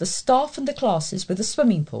town, the staff and the classes with a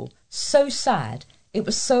swimming pool. So sad. It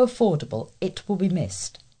was so affordable, it will be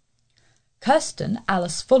missed. Kirsten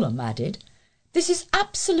Alice Fulham added, "This is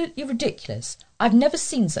absolutely ridiculous. I've never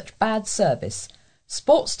seen such bad service.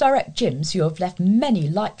 Sports Direct gyms, you have left many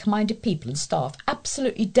like-minded people and staff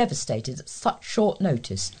absolutely devastated at such short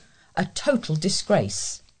notice. A total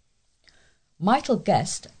disgrace." Michael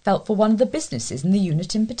Guest felt for one of the businesses in the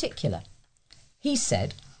unit in particular. He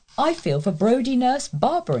said, "I feel for Brodie Nurse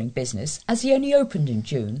barbering business as he only opened in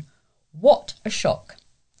June. What a shock."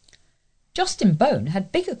 Justin Bone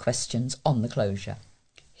had bigger questions on the closure.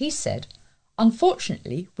 He said,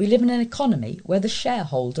 "Unfortunately, we live in an economy where the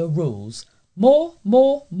shareholder rules. More,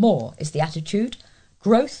 more, more is the attitude.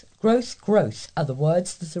 Growth, growth, growth are the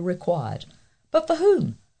words that are required. But for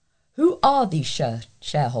whom? Who are these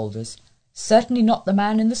shareholders? Certainly not the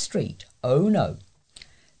man in the street. Oh no.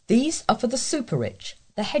 These are for the super rich,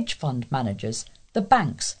 the hedge fund managers, the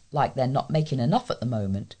banks, like they're not making enough at the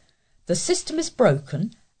moment. The system is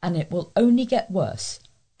broken and it will only get worse.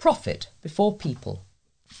 Profit before people."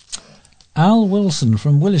 Al Wilson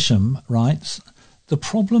from Willisham writes, "The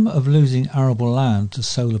problem of losing arable land to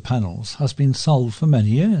solar panels has been solved for many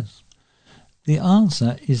years. The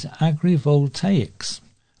answer is agrivoltaics,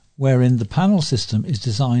 wherein the panel system is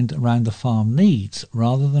designed around the farm needs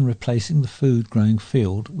rather than replacing the food-growing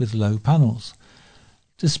field with low panels.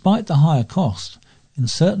 Despite the higher cost, in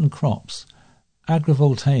certain crops,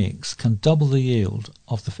 agrivoltaics can double the yield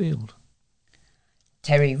of the field."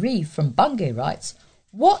 Terry Reeve from Bungay writes,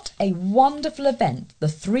 "What a wonderful event the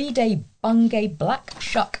 3-day Bungay Black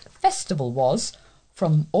Shuck Festival was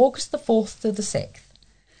from August the 4th to the 6th.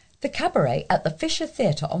 The cabaret at the Fisher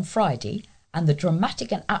Theatre on Friday and the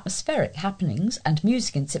dramatic and atmospheric happenings and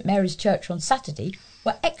music in St Mary's Church on Saturday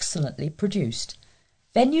were excellently produced.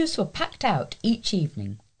 Venues were packed out each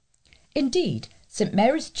evening. Indeed, St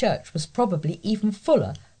Mary's Church was probably even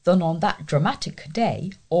fuller than on that dramatic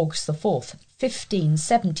day, August the 4th,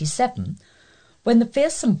 1577, when the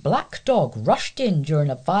fearsome black dog rushed in during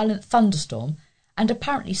a violent thunderstorm and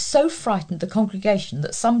apparently so frightened the congregation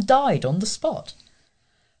that some died on the spot.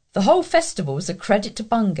 The whole festival was a credit to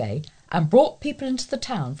Bungay and brought people into the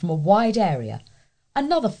town from a wide area.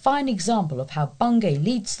 Another fine example of how Bungay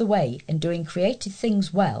leads the way in doing creative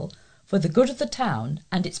things well for the good of the town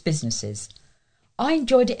and its businesses. I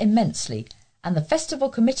enjoyed it immensely, and the festival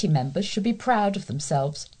committee members should be proud of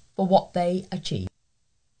themselves for what they achieved."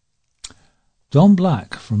 Don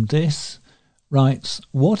Black from Dis writes,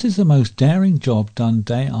 "What is the most daring job done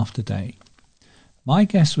day after day? My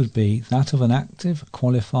guess would be that of an active,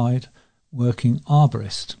 qualified, working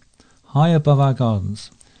arborist, high above our gardens.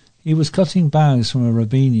 He was cutting boughs from a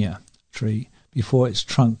robinia tree before its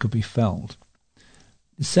trunk could be felled.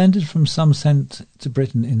 Descended from some sent to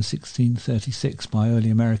Britain in 1636 by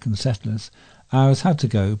early American settlers, ours had to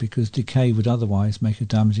go because decay would otherwise make a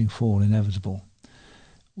damaging fall inevitable.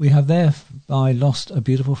 We have thereby lost a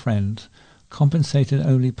beautiful friend, compensated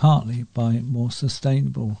only partly by more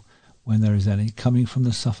sustainable, when there is any, coming from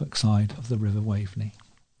the Suffolk side of the River Waveney."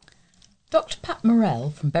 Dr Pat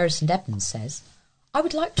Morell from Bury St Edmunds says, "I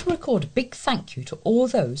would like to record a big thank you to all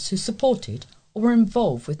those who supported or were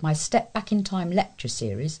involved with my Step Back in Time lecture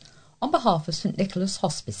series on behalf of St Nicholas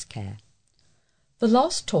Hospice Care. The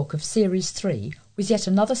last talk of Series 3 was yet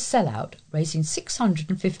another sellout, raising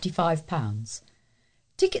 £655.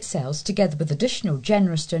 Ticket sales, together with additional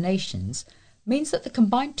generous donations, means that the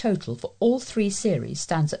combined total for all 3 series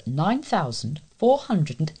stands at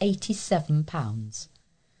 £9,487.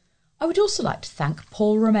 I would also like to thank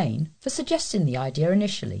Paul Romain for suggesting the idea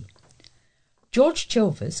initially, George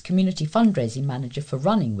Chilvers, Community Fundraising Manager, for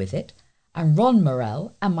running with it, and Ron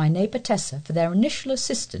Morell and my neighbour Tessa for their initial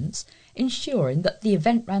assistance, ensuring that the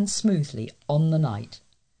event ran smoothly on the night.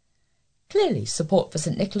 Clearly, support for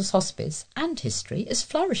St Nicholas Hospice and history is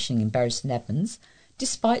flourishing in Bury St Edmunds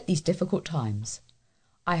despite these difficult times.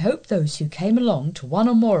 I hope those who came along to one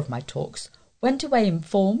or more of my talks went away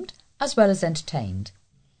informed as well as entertained.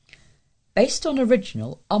 Based on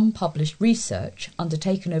original, unpublished research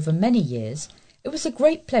undertaken over many years, it was a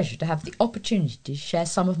great pleasure to have the opportunity to share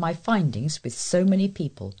some of my findings with so many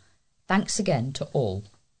people. Thanks again to all."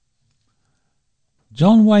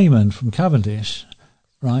 John Wayman from Cavendish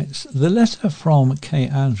writes, "The letter from K.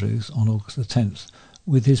 Andrews on August the 10th,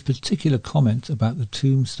 with his particular comment about the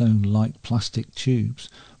tombstone-like plastic tubes,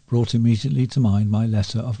 brought immediately to mind my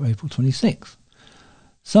letter of April 26th.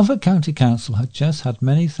 Suffolk County Council had just had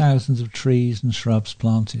many thousands of trees and shrubs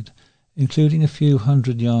planted, including a few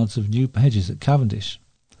hundred yards of new hedges at Cavendish.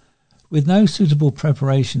 With no suitable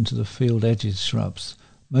preparation to the field edges shrubs,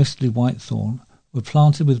 mostly whitethorn, were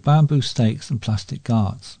planted with bamboo stakes and plastic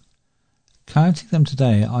guards. Counting them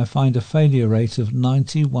today, I find a failure rate of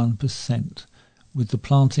 91%, with the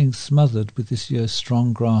planting smothered with this year's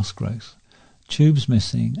strong grass growth, tubes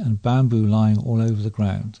missing and bamboo lying all over the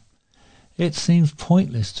ground. It seems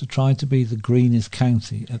pointless to try to be the greenest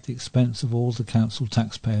county at the expense of all the council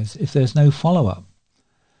taxpayers if there's no follow-up.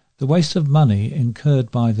 The waste of money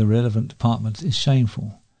incurred by the relevant departments is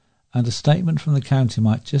shameful, and a statement from the county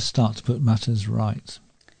might just start to put matters right.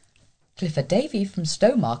 Clifford Davy from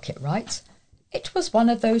Stowmarket writes, "It was one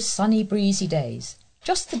of those sunny, breezy days,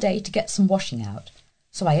 just the day to get some washing out.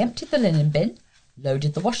 So I emptied the linen bin,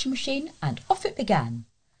 loaded the washing machine, and off it began.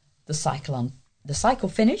 The cycle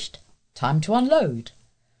finished, time to unload.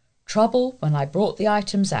 Trouble when I brought the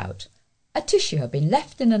items out. A tissue had been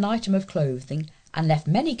left in an item of clothing and left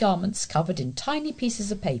many garments covered in tiny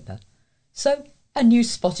pieces of paper. So a new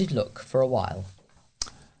spotted look for a while."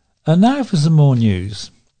 And now for some more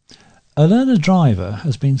news. A learner driver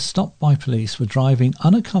has been stopped by police for driving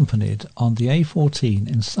unaccompanied on the A14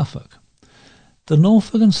 in Suffolk. The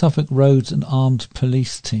Norfolk and Suffolk Roads and Armed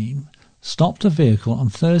Police team stopped a vehicle on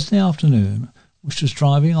Thursday afternoon which was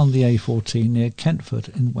driving on the A14 near Kentford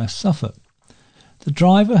in West Suffolk. The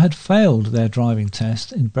driver had failed their driving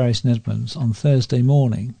test in Bury St Edmunds on Thursday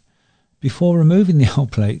morning before removing the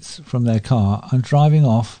old plates from their car and driving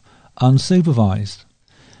off unsupervised.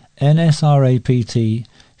 NSRAPT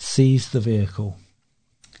seized the vehicle.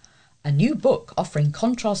 A new book offering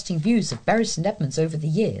contrasting views of Bury St Edmunds over the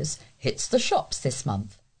years hits the shops this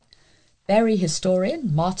month. Bury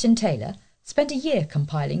historian Martin Taylor spent a year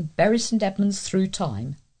compiling Bury St Edmunds Through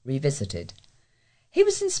Time, Revisited. He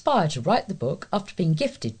was inspired to write the book after being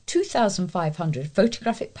gifted 2,500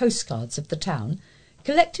 photographic postcards of the town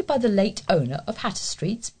collected by the late owner of Hatter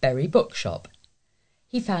Street's Bury Bookshop.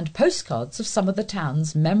 He found postcards of some of the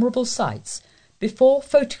town's memorable sites before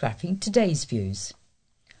photographing today's views.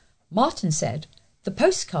 Martin said the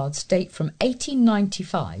postcards date from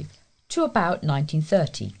 1895 to about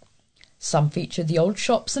 1930. Some feature the old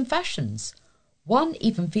shops and fashions. One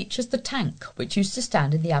even features the tank which used to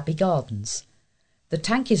stand in the Abbey Gardens. The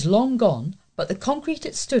tank is long gone, but the concrete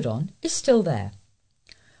it stood on is still there.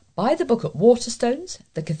 Buy the book at Waterstones,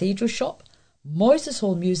 the Cathedral Shop, Moyses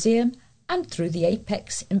Hall Museum and through the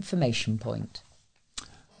Apex Information Point.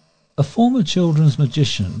 A former children's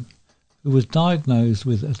magician who was diagnosed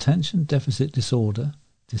with attention deficit disorder,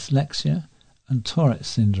 dyslexia and Tourette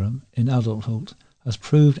syndrome in adulthood has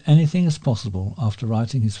proved anything is possible after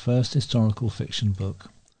writing his first historical fiction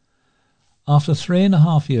book. After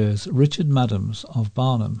 3.5 years, Richard Madams of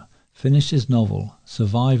Barnham finished his novel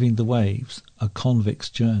Surviving the Waves, A Convict's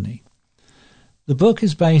Journey. The book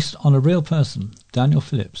is based on a real person, Daniel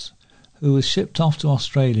Phillips, who was shipped off to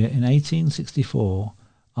Australia in 1864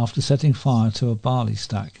 after setting fire to a barley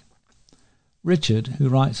stack. Richard, who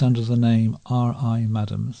writes under the name R.I.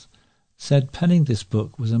 Madams, said penning this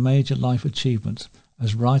book was a major life achievement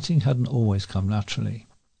as writing hadn't always come naturally.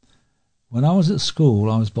 "When I was at school,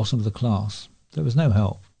 I was bottom of the class. There was no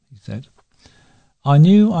help," he said. "I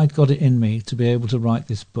knew I'd got it in me to be able to write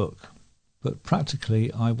this book, but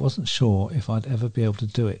practically I wasn't sure if I'd ever be able to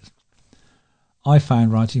do it. I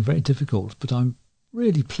found writing very difficult, but I'm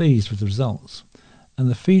really pleased with the results, and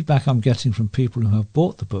the feedback I'm getting from people who have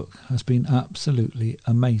bought the book has been absolutely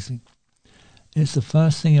amazing. It's the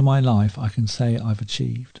first thing in my life I can say I've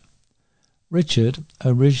achieved." Richard,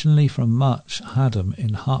 originally from Much Haddam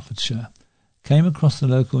in Hertfordshire, came across the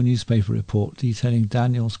local newspaper report detailing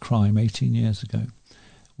Daniel's crime 18 years ago,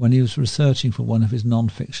 when he was researching for one of his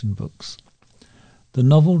non-fiction books. The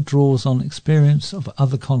novel draws on experience of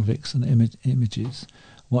other convicts and images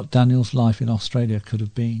what Daniel's life in Australia could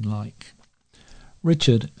have been like.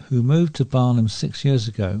 Richard, who moved to Barnham 6 years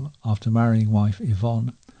ago after marrying wife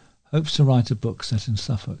Yvonne, hopes to write a book set in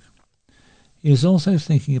Suffolk. He is also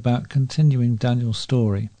thinking about continuing Daniel's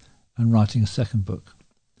story and writing a second book.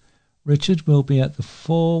 Richard will be at the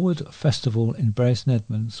Forward Festival in Bury St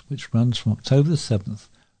Edmunds, which runs from October the 7th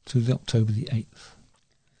to October the 8th.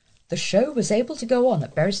 The show was able to go on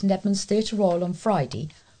at Bury St Edmunds Theatre Royal on Friday,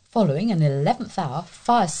 following an 11th hour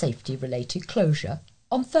fire safety related closure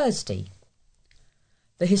on Thursday.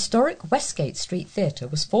 The historic Westgate Street Theatre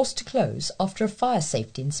was forced to close after a fire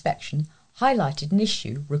safety inspection highlighted an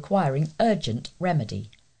issue requiring urgent remedy.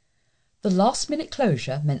 The last-minute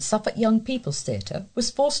closure meant Suffolk Young People's Theatre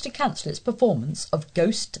was forced to cancel its performance of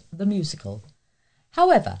Ghost the Musical.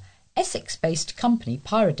 However, Essex-based company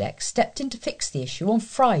Pyrodeck stepped in to fix the issue on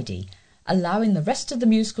Friday, allowing the rest of the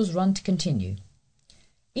musical's run to continue.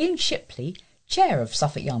 Ian Shipley, chair of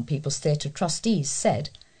Suffolk Young People's Theatre Trustees,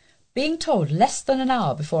 said, Being told less than an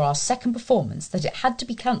hour before our second performance that it had to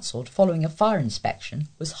be cancelled following a fire inspection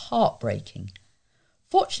was heartbreaking.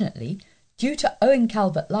 Fortunately, due to Owen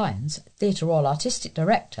Calvert-Lyons, Theatre Royal Artistic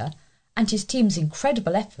Director, and his team's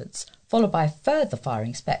incredible efforts, followed by a further fire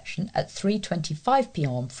inspection at 3:25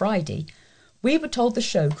 p.m. on Friday, we were told the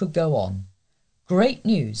show could go on. Great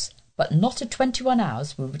news, but not a 21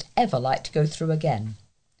 hours we would ever like to go through again.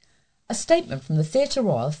 A statement from the Theatre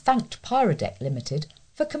Royal thanked Pyrodeck Limited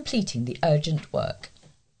for completing the urgent work.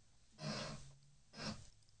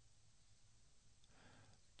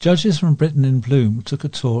 Judges from Britain in Bloom took a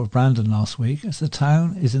tour of Brandon last week as the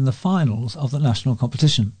town is in the finals of the national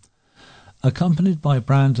competition. Accompanied by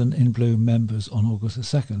Brandon in Bloom members on August the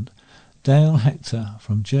 2nd, Dale Hector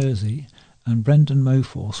from Jersey and Brendan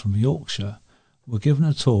Moforth from Yorkshire were given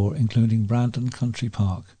a tour including Brandon Country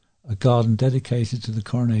Park, a garden dedicated to the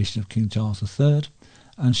coronation of King Charles III,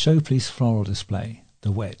 and showpiece floral display,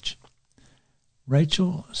 The Wedge.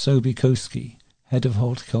 Rachel Sobiekoski, head of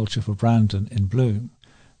horticulture for Brandon in Bloom,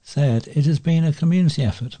 said it has been a community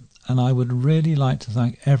effort and I would really like to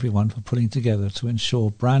thank everyone for putting together to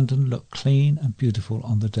ensure Brandon looked clean and beautiful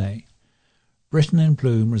on the day. Britain in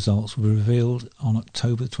Bloom results were revealed on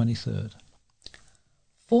October 23rd.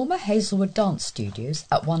 Former Hazelwood Dance Studios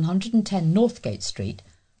at 110 Northgate Street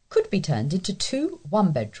could be turned into 2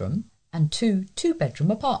 one-bedroom and 2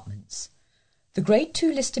 two-bedroom apartments. The Grade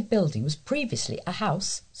 2 listed building was previously a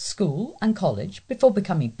house, school and college before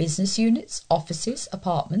becoming business units, offices,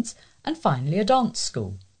 apartments and finally a dance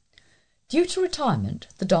school. Due to retirement,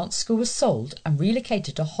 the dance school was sold and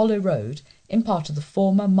relocated to Hollow Road in part of the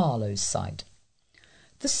former Marlowe's site.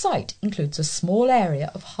 The site includes a small area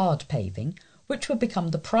of hard paving, which will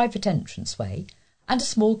become the private entranceway, and a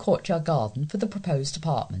small courtyard garden for the proposed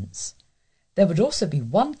apartments. There would also be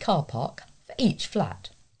 1 car park for each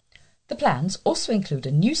flat. The plans also include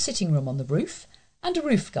a new sitting room on the roof and a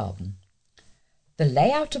roof garden. The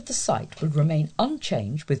layout of the site would remain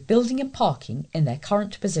unchanged with building and parking in their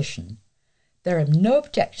current position. There are no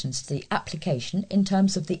objections to the application in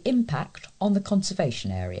terms of the impact on the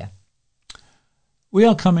conservation area. We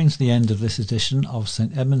are coming to the end of this edition of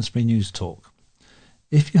St Edmundsbury News Talk.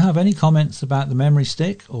 If you have any comments about the memory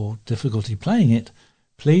stick or difficulty playing it,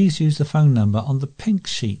 please use the phone number on the pink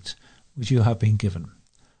sheet which you have been given.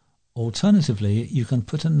 Alternatively, you can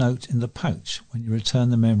put a note in the pouch when you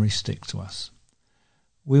return the memory stick to us.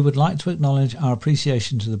 We would like to acknowledge our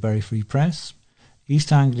appreciation to the Bury Free Press,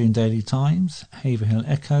 East Anglian Daily Times, Haverhill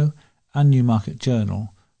Echo and Newmarket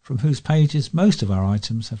Journal, from whose pages most of our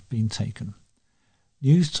items have been taken.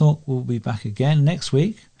 News Talk will be back again next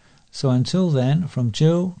week, so until then, from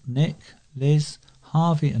Jill, Nick, Liz,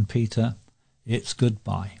 Harvey and Peter, it's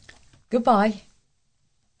goodbye. Goodbye.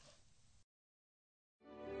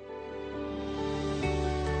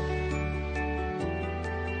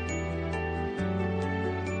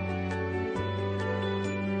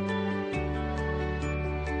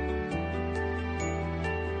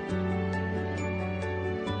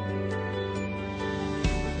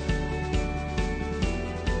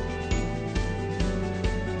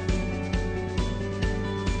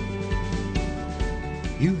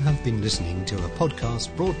 You have been listening to a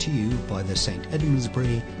podcast brought to you by the St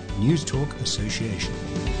Edmundsbury NewsTalk Association.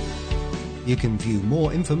 You can view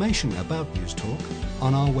more information about NewsTalk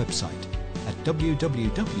on our website at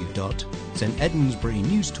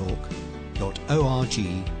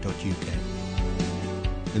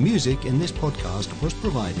www.stedmundsburynewstalk.org.uk. The music in this podcast was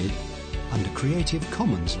provided under Creative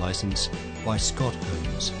Commons license by Scott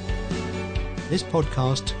Holmes. This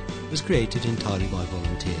podcast was created entirely by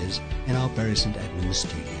volunteers in our Bury St Edmunds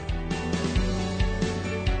studio.